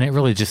 And it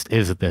really just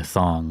is this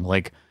song.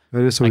 Like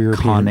That is so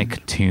iconic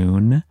European.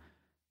 tune.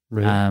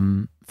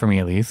 Right. For me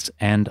at least.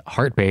 And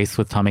Heart Bass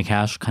with Tommy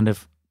Cash kind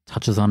of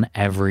touches on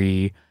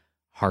every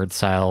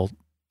hardstyle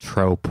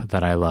trope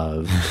that I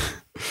love.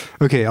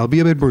 Okay, I'll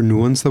be a bit more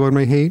nuanced about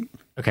my hate.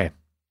 Okay.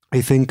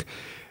 I think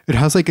it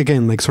has like,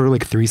 again, like sort of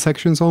like 3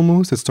 sections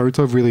almost. It starts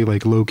off really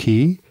like low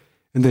key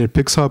and then it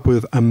picks up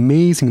with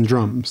amazing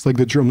drums. Like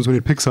the drums, when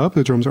it picks up,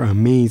 the drums are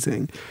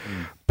amazing.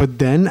 But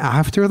then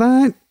after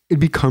that, it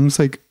becomes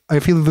like, I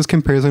feel that this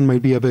comparison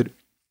might be a bit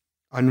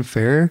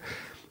unfair,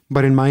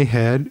 but in my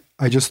head,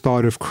 I just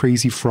thought of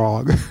Crazy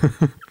Frog.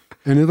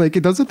 And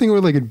it does the thing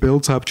where like it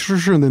builds up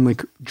and then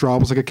like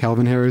drops like a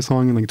Calvin Harris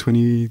song in like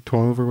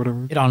 2012 or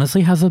whatever. It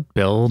honestly has a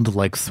build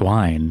like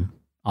Swine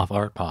off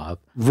Art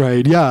Pop.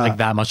 Right, yeah. Like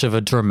that much of a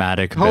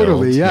dramatic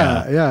Totally, build.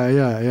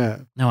 yeah.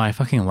 No, I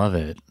fucking love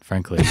it,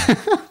 frankly.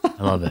 I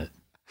love it.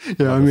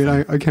 Yeah, I mean,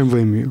 I can't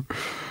blame you.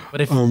 But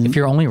if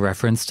your only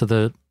reference to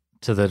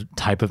the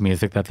type of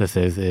music that this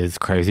is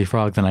Crazy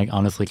Frog, then I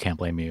honestly can't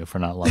blame you for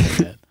not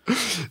loving it.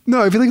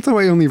 No, I feel like it's not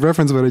my only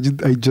reference, but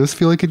I just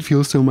feel like it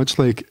feels so much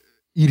like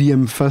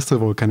EDM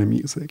festival kind of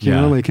music. You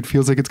know, like it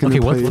feels like it's going to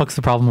Okay, play. what the fuck's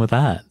the problem with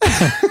that?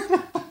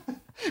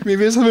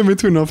 Maybe I just haven't been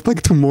to enough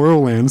like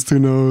Tomorrowlands to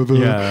know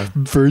the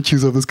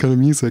virtues of this kind of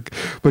music.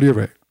 But you're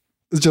right.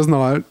 It's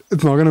not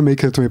going to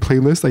make it to my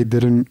playlist. I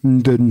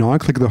did not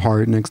click the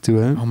heart next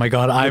to it. Oh my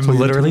God, I'm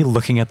literally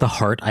looking at the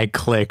heart I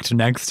clicked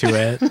next to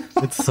it.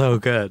 It's so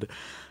good.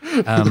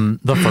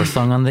 The first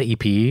song on the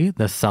EP,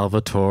 the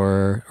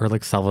Salvatore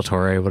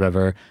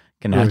whatever,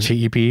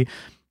 Ganacci EP,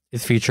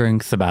 is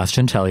featuring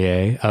Sebastian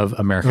Tellier of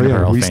American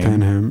Apparel we fame.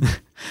 stand him.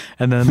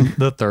 And then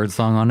the third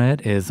song on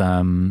it is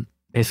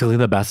basically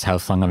the best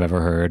house song I've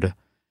ever heard,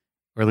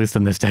 or at least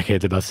in this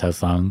decade, the best house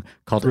song,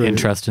 called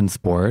Interest in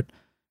Sport.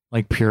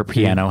 Like pure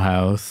piano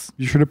house.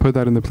 You should have put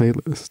that in the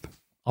playlist.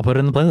 I'll put it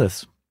in the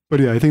playlist. But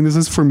yeah, I think this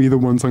is for me the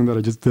one song that I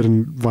just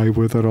didn't vibe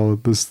with at all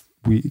this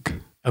week.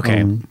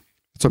 Okay.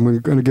 So I'm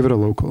going to give it a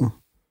local.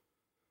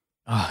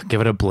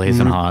 Give it a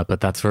blazing hot,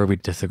 but that's where we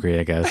disagree,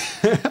 I guess.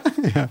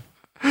 Yeah.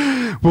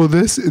 Well,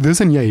 this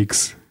and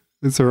Yikes.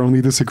 It's our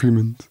only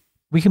disagreement.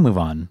 We can move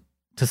on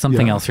to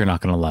something else you're not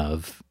going to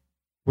love.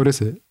 What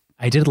is it?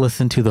 I did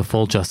listen to the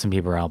full Justin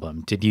Bieber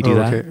album. Did you do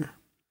that? Okay.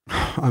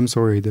 I'm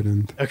sorry I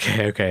didn't.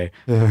 Okay.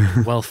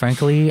 Yeah. Well,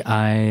 frankly,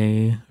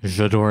 I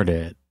adored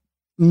it.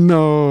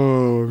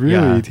 No, really,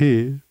 Yeah.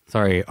 T.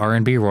 Sorry,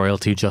 R&B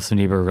royalty Justin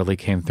Bieber really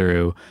came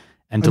through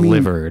and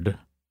delivered.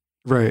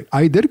 Right.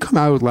 I did come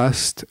out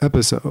last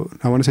episode.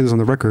 I want to say this on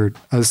the record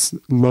as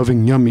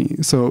loving Yummy.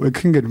 So it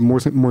can get more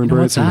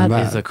embarrassing than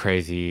That that. is a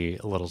crazy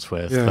little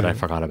twist that I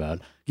forgot about.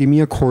 Give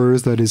me a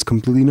chorus that is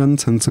completely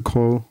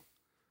nonsensical.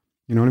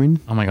 You know what I mean?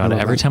 Oh my God,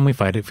 every that. time we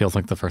fight, it feels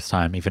like the first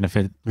time, even if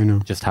it I know.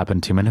 just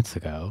happened 2 minutes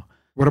ago.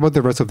 What about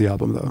the rest of the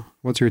album, though?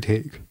 What's your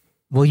take?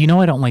 Well, you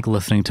know I don't like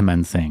listening to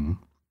men sing.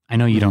 I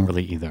know you don't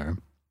really either.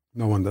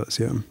 No one does,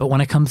 yeah. But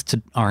when it comes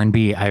to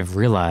R&B, I've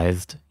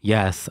realized,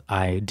 yes,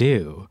 I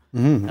do.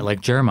 Mhm. I like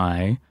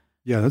Jeremiah.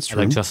 Yeah, that's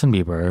true. I like Justin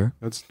Bieber.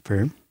 That's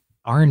fair.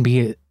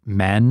 R&B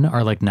men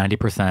are like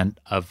 90%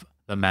 of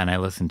the men I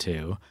listen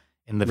to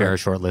in the very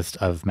short list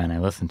of men I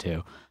listen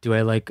to. Do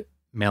I like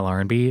male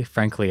R&B?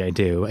 Frankly, I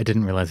do. I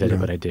didn't realize I did,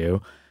 but I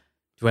do.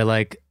 Do I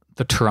like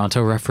the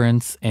Toronto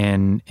reference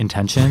in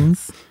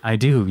Intentions? I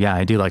do. Yeah,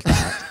 I do like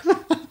that.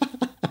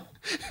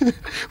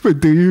 But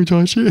do you,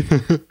 Joshy?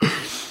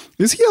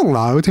 Is he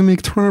allowed to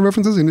make Toronto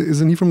references?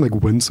 Isn't he from like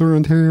Windsor,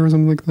 Ontario or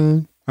something like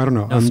that? I don't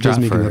know. No, I'm just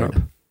making that up.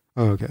 Stratford.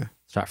 Oh, okay.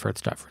 Stratford,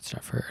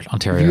 If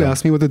Ontario. you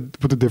asked me what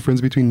the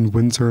difference between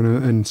Windsor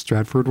and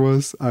Stratford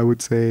was, I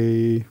would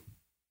say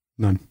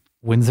none.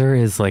 Windsor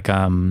is like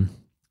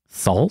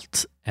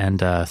salt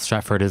and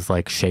Stratford is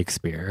like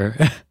Shakespeare.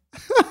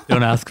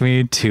 Don't ask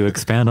me to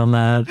expand on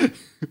that.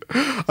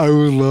 I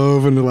would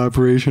love an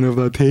elaboration of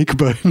that take,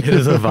 but It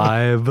is a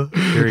vibe,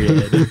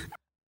 period.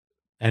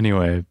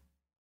 Anyway,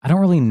 I don't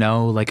really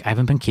know. Like, I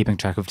haven't been keeping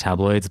track of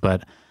tabloids,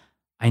 but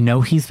I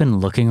know he's been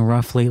looking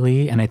rough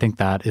lately. And I think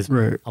that is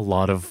right. a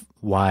lot of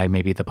why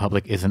maybe the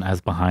public isn't as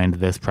behind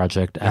this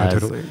project as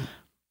Totally.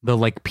 the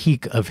like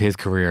peak of his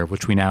career,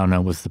 which we now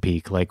know was the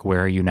peak. Like,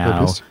 Where Are You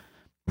Now?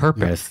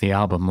 Purpose, the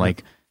album.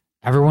 Like,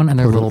 everyone and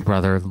their little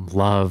brother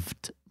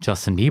loved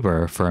Justin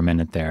Bieber for a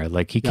minute there.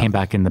 Like, he came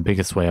back in the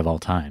biggest way of all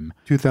time.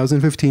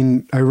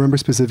 2015, I remember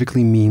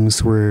specifically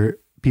memes where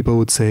people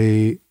would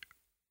say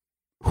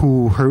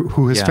who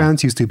his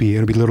fans used to be,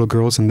 and it'd be little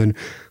girls, and then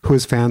who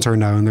his fans are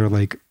now, and they're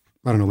like,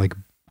 I don't know, like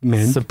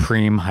men.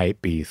 Supreme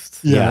hype beasts.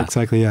 Yeah,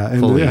 exactly. Yeah.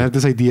 And fully. I had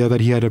this idea that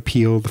he had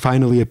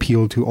finally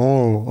appealed to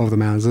all of the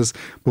masses,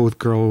 both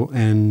girl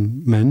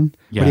and men.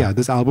 Yeah. But yeah,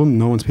 this album,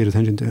 no one's paid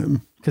attention to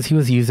him. Because he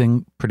was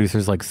using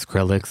producers like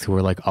Skrillex who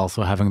were like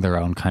also having their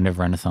own kind of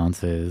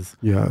renaissances.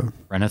 Yeah.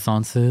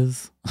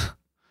 Renaissances?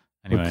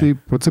 Anyway.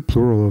 What's the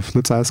plural of?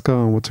 Let's ask,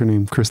 what's her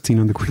name?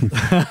 Christina the Queen.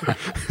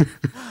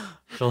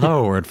 She'll have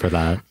a word for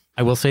that.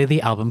 I will say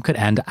the album could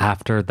end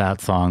after that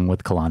song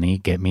with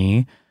Kalani, Get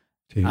Me.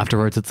 Okay.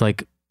 Afterwards, it's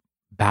like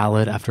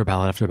ballad after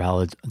ballad after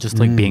ballad, just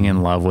like being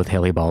in love with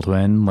Haley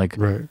Baldwin. Like,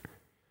 Right.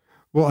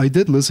 Well, I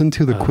did listen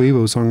to the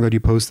Quavo song that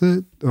you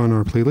posted on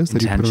our playlist,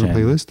 that you put on our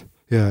playlist.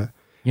 Yeah.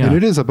 yeah. And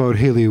it is about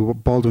Haley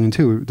Baldwin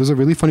too. There's a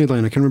really funny line.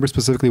 I can't remember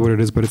specifically what it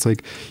is, but it's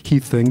like he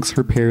thanks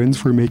her parents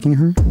for making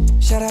her.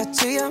 Shout out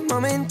to your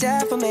mom and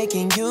dad for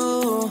making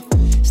you.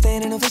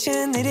 Standing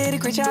ovation, they did a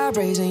great job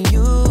raising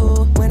you.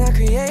 When I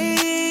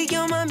create,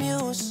 you're my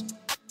muse.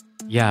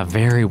 Yeah,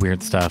 very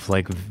weird stuff,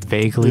 like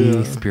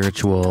vaguely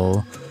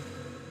spiritual.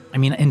 I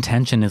mean,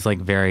 intention is like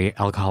very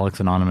Alcoholics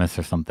Anonymous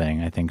or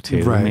something, I think,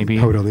 too. Right, maybe.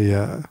 totally,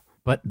 yeah.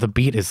 But the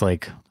beat is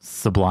like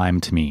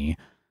sublime to me.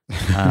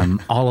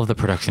 All of the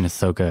production is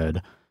so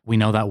good. We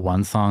know that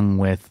one song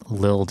with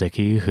Lil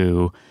Dicky,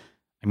 who,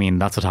 I mean,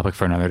 that's a topic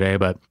for another day,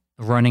 but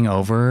Running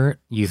Over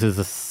uses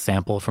a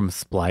sample from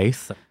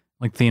Splice.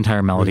 Like the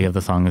entire melody of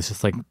the song is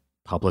just like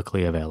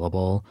publicly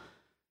available.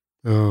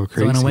 Oh,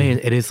 crazy. So in a way,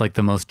 it is like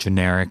the most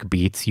generic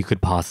beats you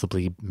could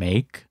possibly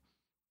make.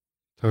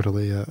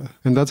 Totally, yeah.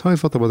 And that's how I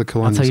felt about the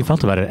Kalani That's how you song,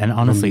 felt about it. And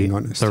honestly, being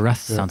honest. the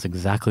rest Yeah. sounds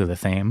exactly the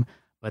same,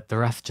 but the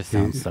rest just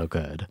sounds so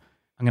good.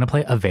 I'm going to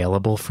play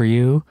Available for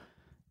you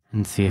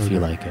and see if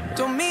you like it.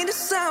 Don't mean to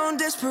sound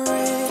desperate,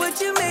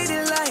 but you made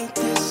it like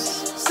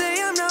this.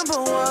 Say I'm number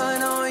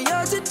one on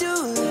your to-do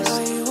list.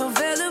 Are you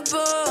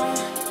available?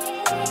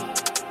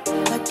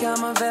 Like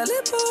I'm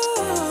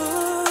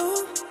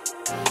available.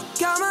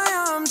 Got my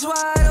arms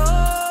wide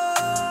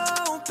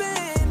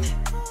open.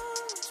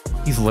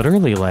 He's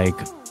literally like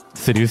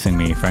seducing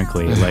me,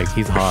 frankly. Like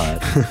he's hot.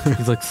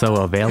 He's like so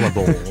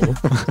available.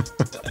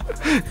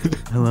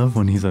 I love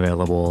when he's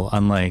available,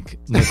 unlike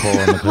Nicole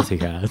and the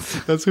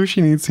Pussycats. That's who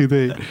she needs to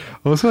date.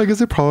 Also, I guess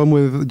the problem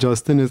with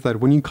Justin is that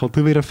when you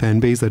cultivate a fan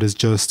base that is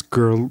just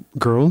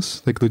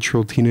girls, like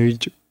literal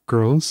teenage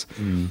girls,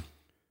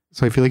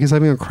 so I feel like he's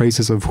having a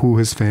crisis of who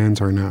his fans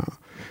are now.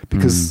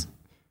 Because,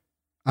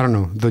 I don't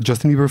know, the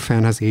Justin Bieber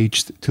fan has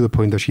aged to the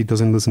point that she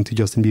doesn't listen to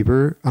Justin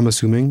Bieber. I'm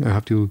assuming. I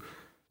have to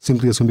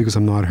simply assume because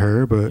I'm not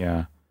her, but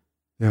Yeah.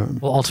 yeah.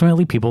 Well,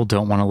 ultimately, people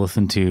don't want to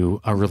listen to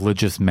a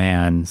religious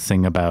man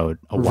sing about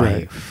a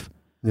Right. wife.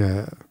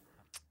 Yeah.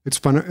 It's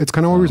fun. It's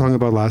kind of what we were talking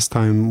about last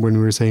time when we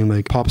were saying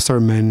like pop star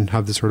men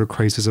have this sort of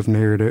crisis of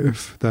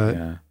narrative that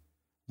Yeah.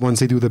 once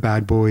they do the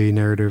bad boy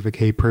narrative, like,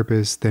 hey,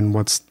 purpose, then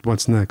what's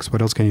next?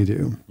 What else can you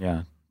do?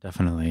 Yeah,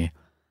 definitely.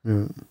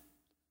 Yeah.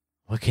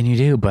 What can you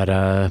do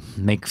but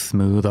make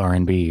smooth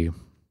R&B?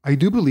 I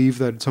do believe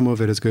that some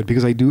of it is good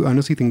because I do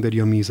honestly think that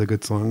Yummy is a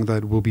good song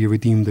that will be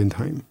redeemed in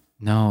time.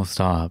 No,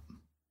 stop.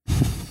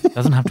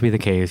 Doesn't have to be the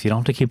case. You don't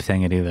have to keep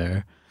saying it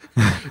either.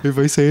 If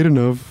I say it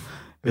enough,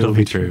 It'll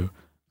be true.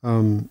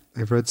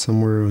 I've read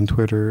somewhere on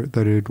Twitter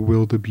that it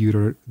will debut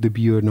at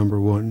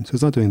 #1, so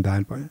it's not doing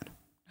that bad.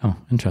 Oh,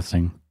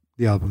 interesting.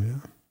 The album,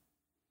 yeah.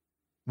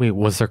 Wait,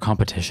 was there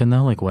competition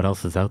though? Like what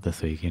else is out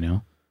this week, you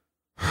know?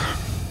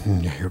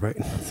 Yeah, you're right.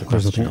 That's the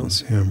There's nothing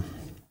question. else.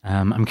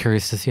 Yeah. I'm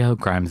curious to see how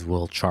Grimes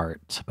will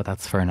chart, but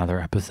that's for another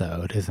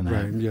episode, isn't it?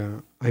 Right.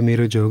 Yeah. I made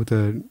a joke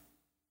that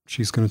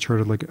she's gonna chart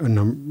at like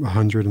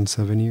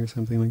 170 or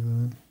something like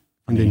that.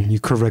 And Funny. then you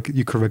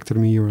corrected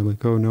me. You were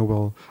like, "Oh no,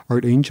 well,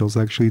 Art Angels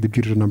actually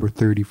debuted at number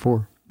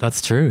 34."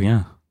 That's true,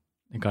 yeah.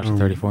 It got to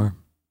 34.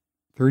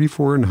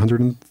 34 and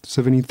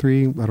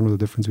 173. I don't know the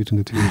difference between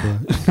the two,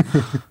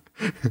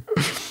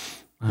 but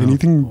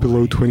anything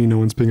below 20, no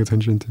one's paying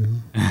attention to.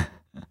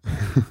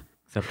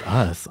 Except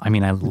us. I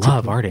mean, I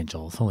love Art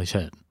Angels. Holy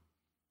shit.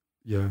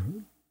 Yeah,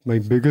 my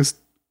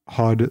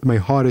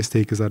hottest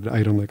take is that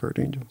I don't like Art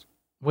Angels.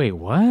 Wait,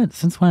 what?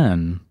 Since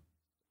when?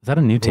 Is that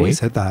a new I've always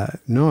take? said that.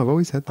 No, I've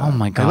always said that. Oh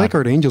my I God. like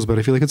Art Angels, but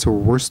I feel like it's a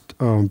worst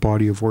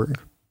body of work.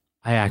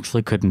 I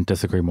actually couldn't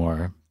disagree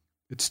more.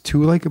 It's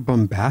too like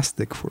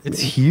bombastic for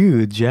It's me.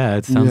 huge. Yeah,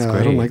 it sounds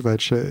great. I don't like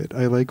that shit.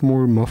 I like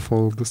more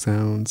muffled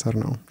sounds. I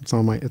don't know. It's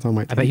on my.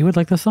 I bet you would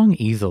like the song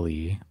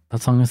easily.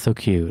 That song is so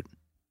cute.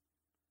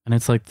 And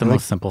it's like the I like-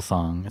 most simple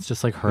song. It's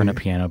just like her and a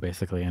piano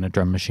basically and a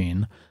drum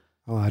machine.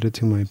 I'll add it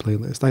to my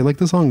playlist. I like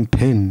the song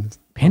Pin.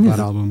 Pin of is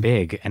that album.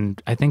 big,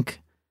 and I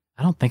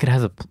don't think it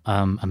has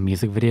a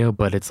music video,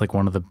 but it's like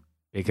one of the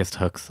biggest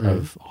hooks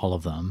of all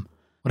of them.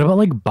 What about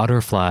like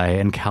Butterfly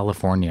and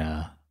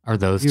California? Are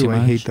those too Ew,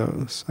 much? I hate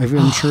those.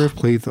 I'm sure I've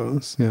played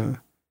those. Yeah.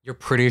 You're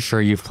pretty sure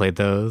you've played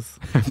those?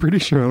 I'm pretty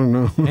sure. I don't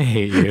know. I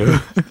hate you.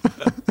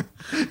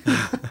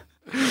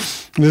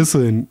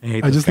 Listen, I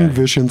hate I this just think guy.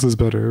 Visions is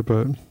better,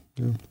 but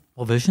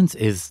Well, Visions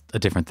is a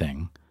different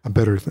thing. a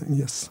better thing.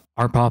 Yes.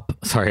 Art Pop.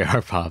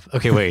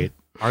 Okay, wait.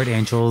 Art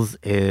Angels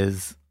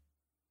is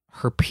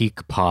her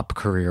peak pop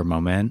career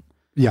moment.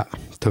 Yeah,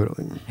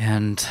 totally.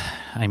 And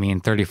I mean,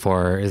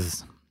 34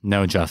 is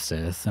no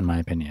justice, in my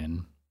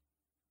opinion.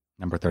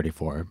 Number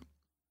 34.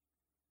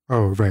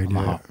 Oh, right. On the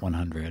Yeah. Hot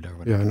 100 or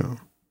whatever. Yeah, I know.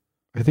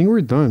 I think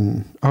we're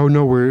done. Oh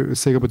no, we're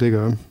Sega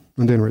Bodega,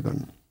 and then we're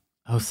done.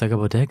 Oh, Sega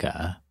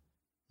Bodega.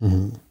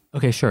 hmm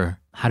Okay, sure.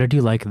 How did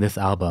you like this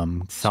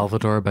album?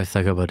 Salvador by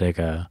Sega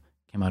Bodega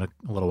came out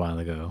a little while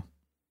ago.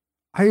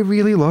 I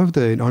really loved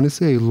it.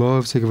 Honestly, I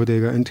love Sega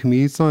Bodega, and to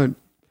me, it's not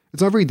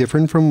very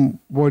different from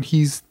what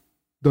he's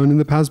done in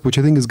the past, which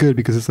I think is good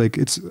because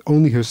it's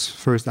only his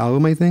first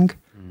album, I think.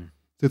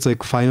 It's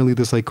like finally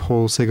this like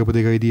whole Sega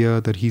Bodega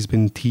idea that he's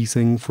been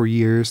teasing for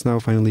years now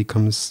finally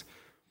comes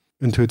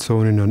into its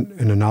own in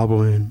an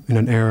album in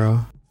an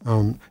era.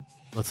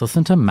 Let's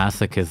listen to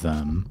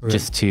Masochism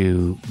just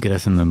to get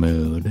us in the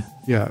mood.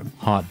 Yeah.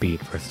 Hot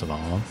beat, first of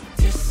all.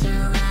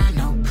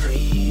 Serrano,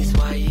 please,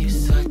 why you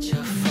such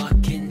a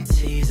fucking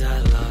tease? I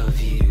love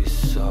you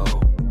so,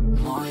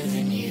 more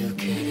than you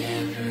could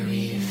ever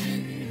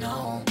even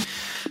know.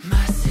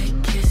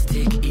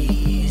 Masochistic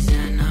ease,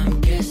 and I'm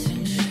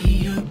guessing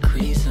she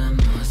agrees I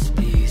must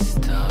be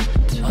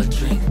stopped. I'll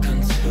drink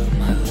until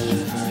my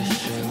liver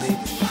surely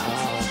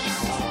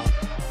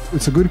pops.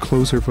 It's a good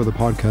closer for the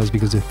podcast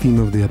because the theme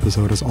of the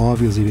episode has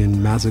obviously been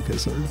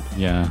masochism.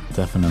 Yeah,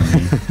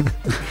 definitely.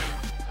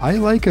 I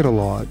like it a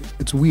lot.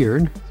 It's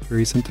weird. It's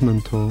very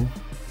sentimental.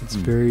 It's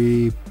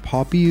very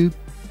poppy.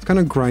 It's kind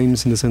of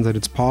Grimes in the sense that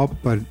it's pop,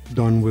 but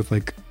done with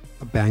like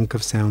a bank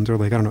of sounds or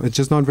like, I don't know. It's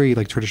just not very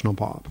like traditional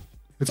pop.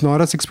 It's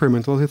not as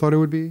experimental as I thought it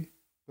would be,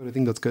 but I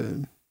think that's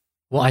good.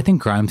 Well, I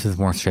think Grimes is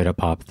more straight up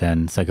pop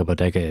than Sega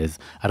Bodega is.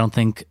 I don't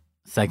think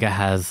Sega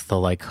has the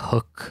like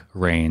hook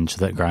range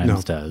that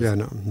Grimes does. Yeah,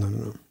 no.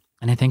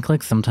 And I think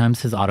like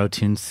sometimes his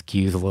auto-tune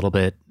skews a little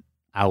bit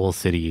Owl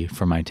City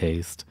for my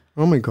taste.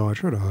 Oh my God,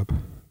 shut up.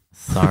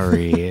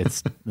 Sorry,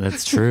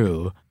 that's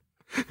true.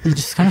 He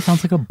just kind of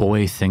sounds like a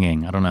boy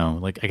singing. I don't know.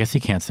 Like, I guess he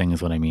can't sing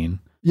is what I mean.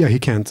 Yeah, he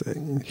can't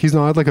sing. He's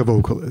not like a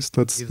vocalist.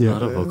 He's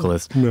not a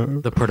vocalist. No.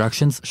 The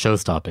production's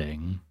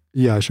show-stopping.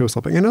 Yeah,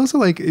 show-stopping. And also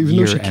like, even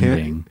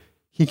though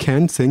he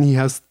can't sing, he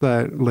has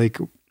that like,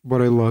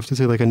 what I love to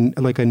say, like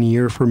an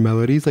ear for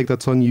melodies. Like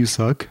that song, You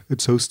Suck.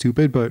 It's so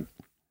stupid, but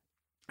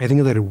I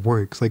think that it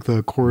works. Like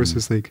the chorus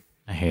is like,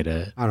 I hate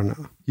it. I don't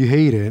know. You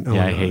hate it. Oh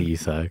yeah, my I God. hate You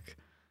Suck.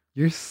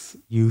 You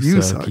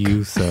You suck. suck.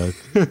 You suck.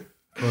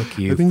 Fuck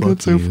you. I think fuck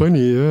that's you. so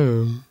funny.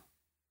 Yeah.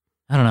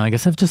 I don't know. I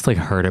guess I've just like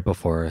heard it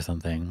before or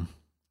something.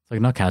 It's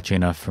like not catchy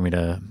enough for me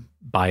to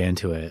buy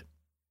into it.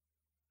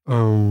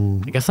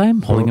 I guess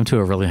I'm holding him to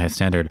a really high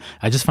standard.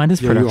 I just find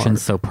his production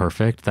so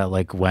perfect that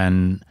like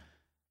when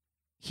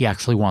he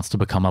actually wants to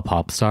become a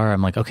pop star,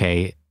 I'm like,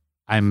 okay,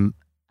 I'm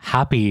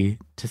happy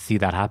to see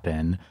that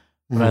happen,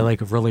 but I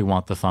like really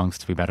want the songs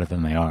to be better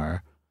than they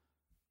are.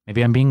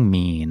 Maybe I'm being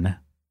mean.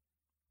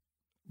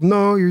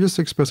 No, you're just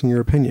expressing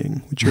your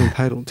opinion, which you're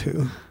entitled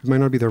to. It might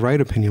not be the right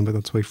opinion, but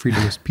that's why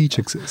freedom of speech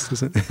exists,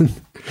 isn't it?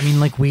 I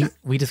mean, like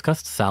we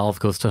discussed Salve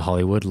Goes to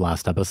Hollywood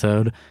last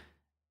episode,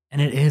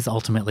 and it is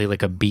ultimately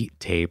like a beat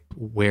tape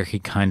where he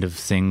kind of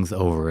sings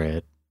over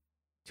it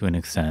to an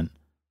extent.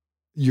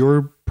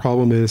 Your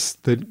problem is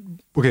that,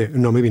 okay,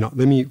 no, maybe not.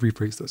 Let me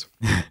rephrase this.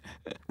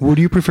 Would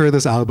you prefer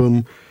this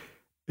album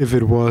if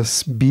it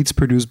was beats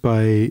produced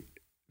by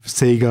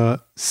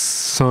Sega,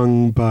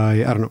 sung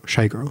by, I don't know,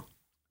 Shy Girl?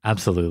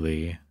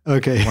 Absolutely.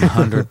 Okay.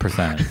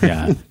 100%.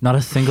 Yeah. Not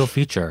a single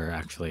feature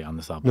actually on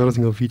this album. Not a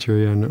single feature,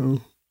 yeah, no.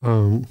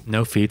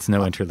 No feats,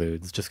 no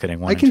interludes. Just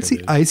kidding.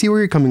 I see where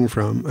you're coming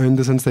from in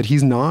the sense that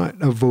he's not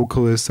a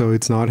vocalist, so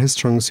it's not his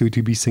strong suit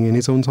to be singing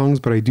his own songs,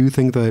 but I do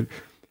think that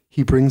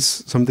he brings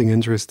something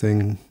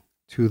interesting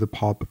to the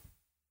pop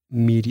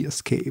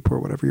mediascape or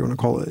whatever you want to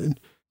call it.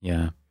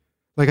 Yeah.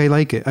 Like I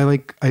like it. I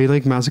like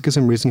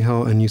Masochism, Raising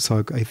Hell, and You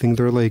Suck. I think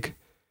they're like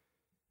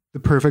the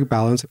perfect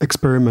balance,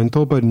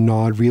 experimental, but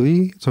not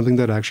really something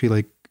that actually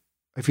like,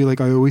 I feel like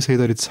I always say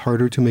that it's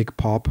harder to make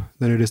pop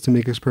than it is to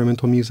make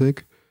experimental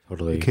music.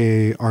 Totally.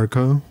 Okay,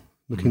 Arca,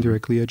 looking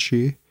directly at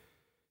She.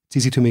 It's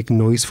easy to make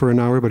noise for an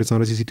hour, but it's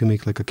not as easy to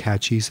make like a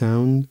catchy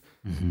sound.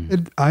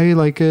 I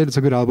like it. It's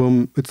a good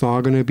album. It's not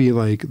going to be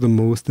like the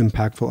most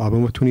impactful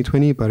album of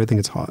 2020, but I think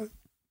it's hot.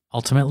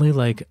 Ultimately,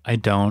 like I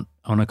don't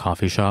own a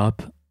coffee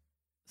shop,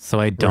 so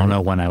I don't know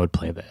when I would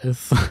play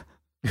this.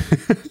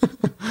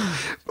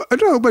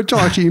 But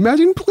Joshi,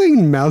 imagine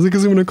playing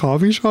Masochism in a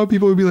coffee shop.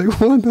 People would be like,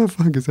 what the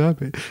fuck is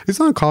happening? It's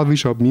not coffee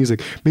shop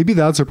music. Maybe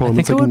that's a problem.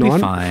 I think it would be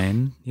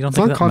fine. You don't it's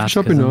think not that coffee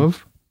shop Masochism-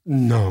 enough?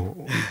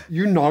 No.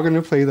 You're not going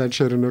to play that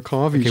shit in a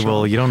coffee shop.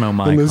 Well, you don't know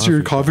my Unless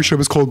your coffee shop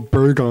is called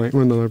Burgoyne.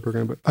 Well, not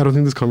Burgoyne, but I don't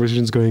think this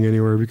conversation is going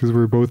anywhere because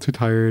we're both too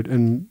tired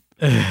and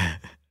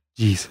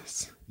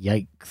Jesus.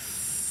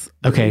 Yikes.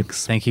 Okay.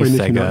 Yikes. Thank you, By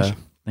Nicki Sega. Minaj.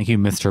 Thank you,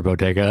 Mr.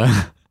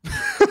 Bodega.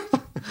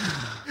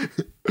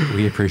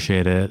 We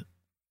appreciate it.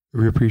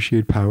 We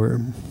appreciate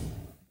power.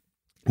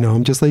 No,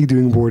 I'm just like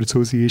doing word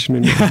association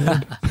in my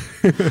head.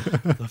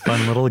 A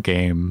fun little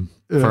game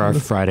for our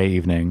Friday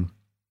evening.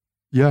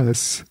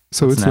 Yes.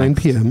 So What's it's 9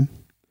 next? p.m.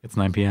 It's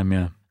 9 p.m.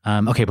 Yeah.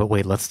 Okay, but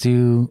wait, let's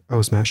do.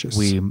 Oh, smashes.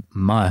 We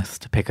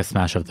must pick a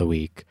smash of the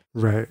week,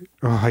 Right.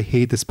 Oh, I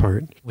hate this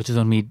part. which is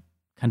when we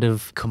kind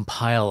of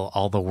compile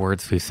all the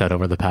words we said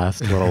over the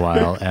past little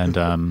while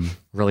and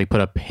really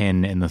put a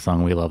pin in the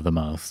song we love the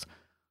most.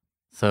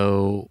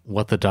 So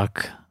what the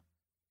duck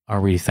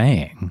are we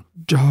saying?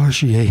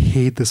 Josh, I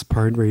hate this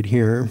part right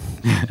here.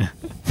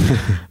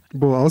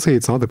 Well, I'll say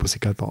it's not the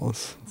Pussycat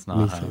Dolls. It's Let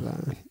me not. say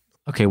that.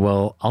 Okay,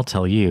 well, I'll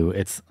tell you.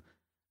 It's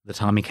the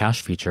Tommy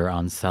Cash feature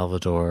on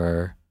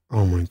Salvador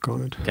Oh my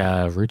God.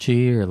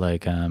 Garucci or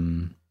like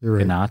You're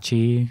right.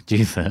 Ganachi.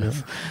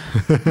 Jesus.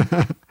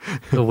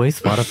 The way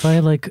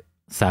Spotify like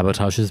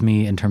sabotages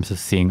me in terms of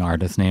seeing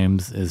artist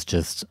names is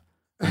just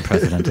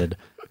unprecedented.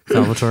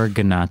 Salvatore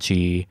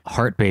Ganacci,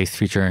 Heart Bass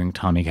featuring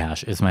Tommy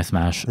Cash is my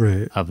smash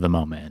Right. of the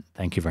moment.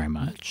 Thank you very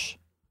much.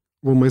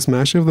 Well, my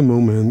smash of the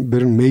moment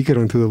didn't make it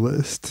onto the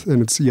list,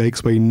 and it's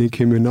Yikes by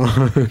Nicki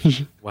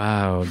Minaj.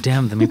 Wow.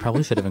 Damn, then we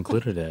probably should have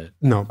included it.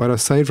 No, but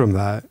aside from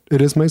that,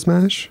 it is my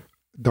smash.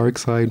 Dark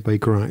Side by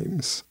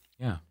Grimes.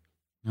 Yeah.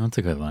 No, that's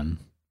a good one.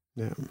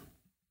 Yeah.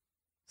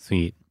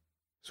 Sweet.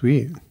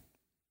 Sweet.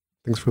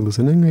 Thanks for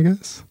listening, I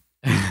guess.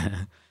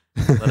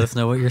 Let us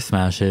know what your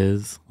smash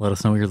is. Let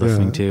us know what you're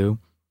listening Yeah. to. You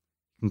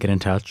can get in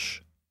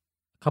touch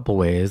a couple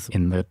ways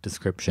in the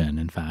description,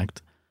 in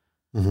fact.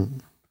 Mm-hmm.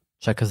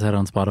 Check us out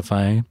on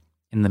Spotify.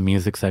 In the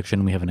music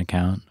section, we have an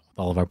account with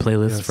all of our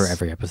playlists Yes. for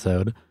every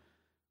episode.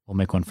 We'll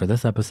make one for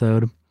this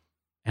episode.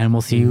 And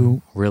we'll see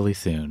you really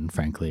soon,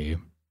 frankly.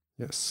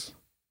 Yes.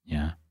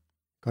 Yeah.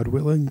 God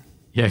willing.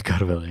 Yeah,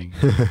 God willing.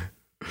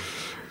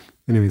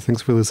 Anyway,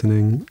 thanks for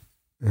listening,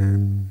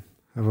 and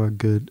have a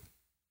good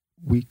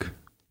week.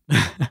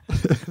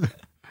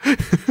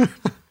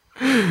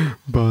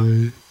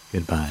 Bye.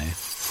 Goodbye.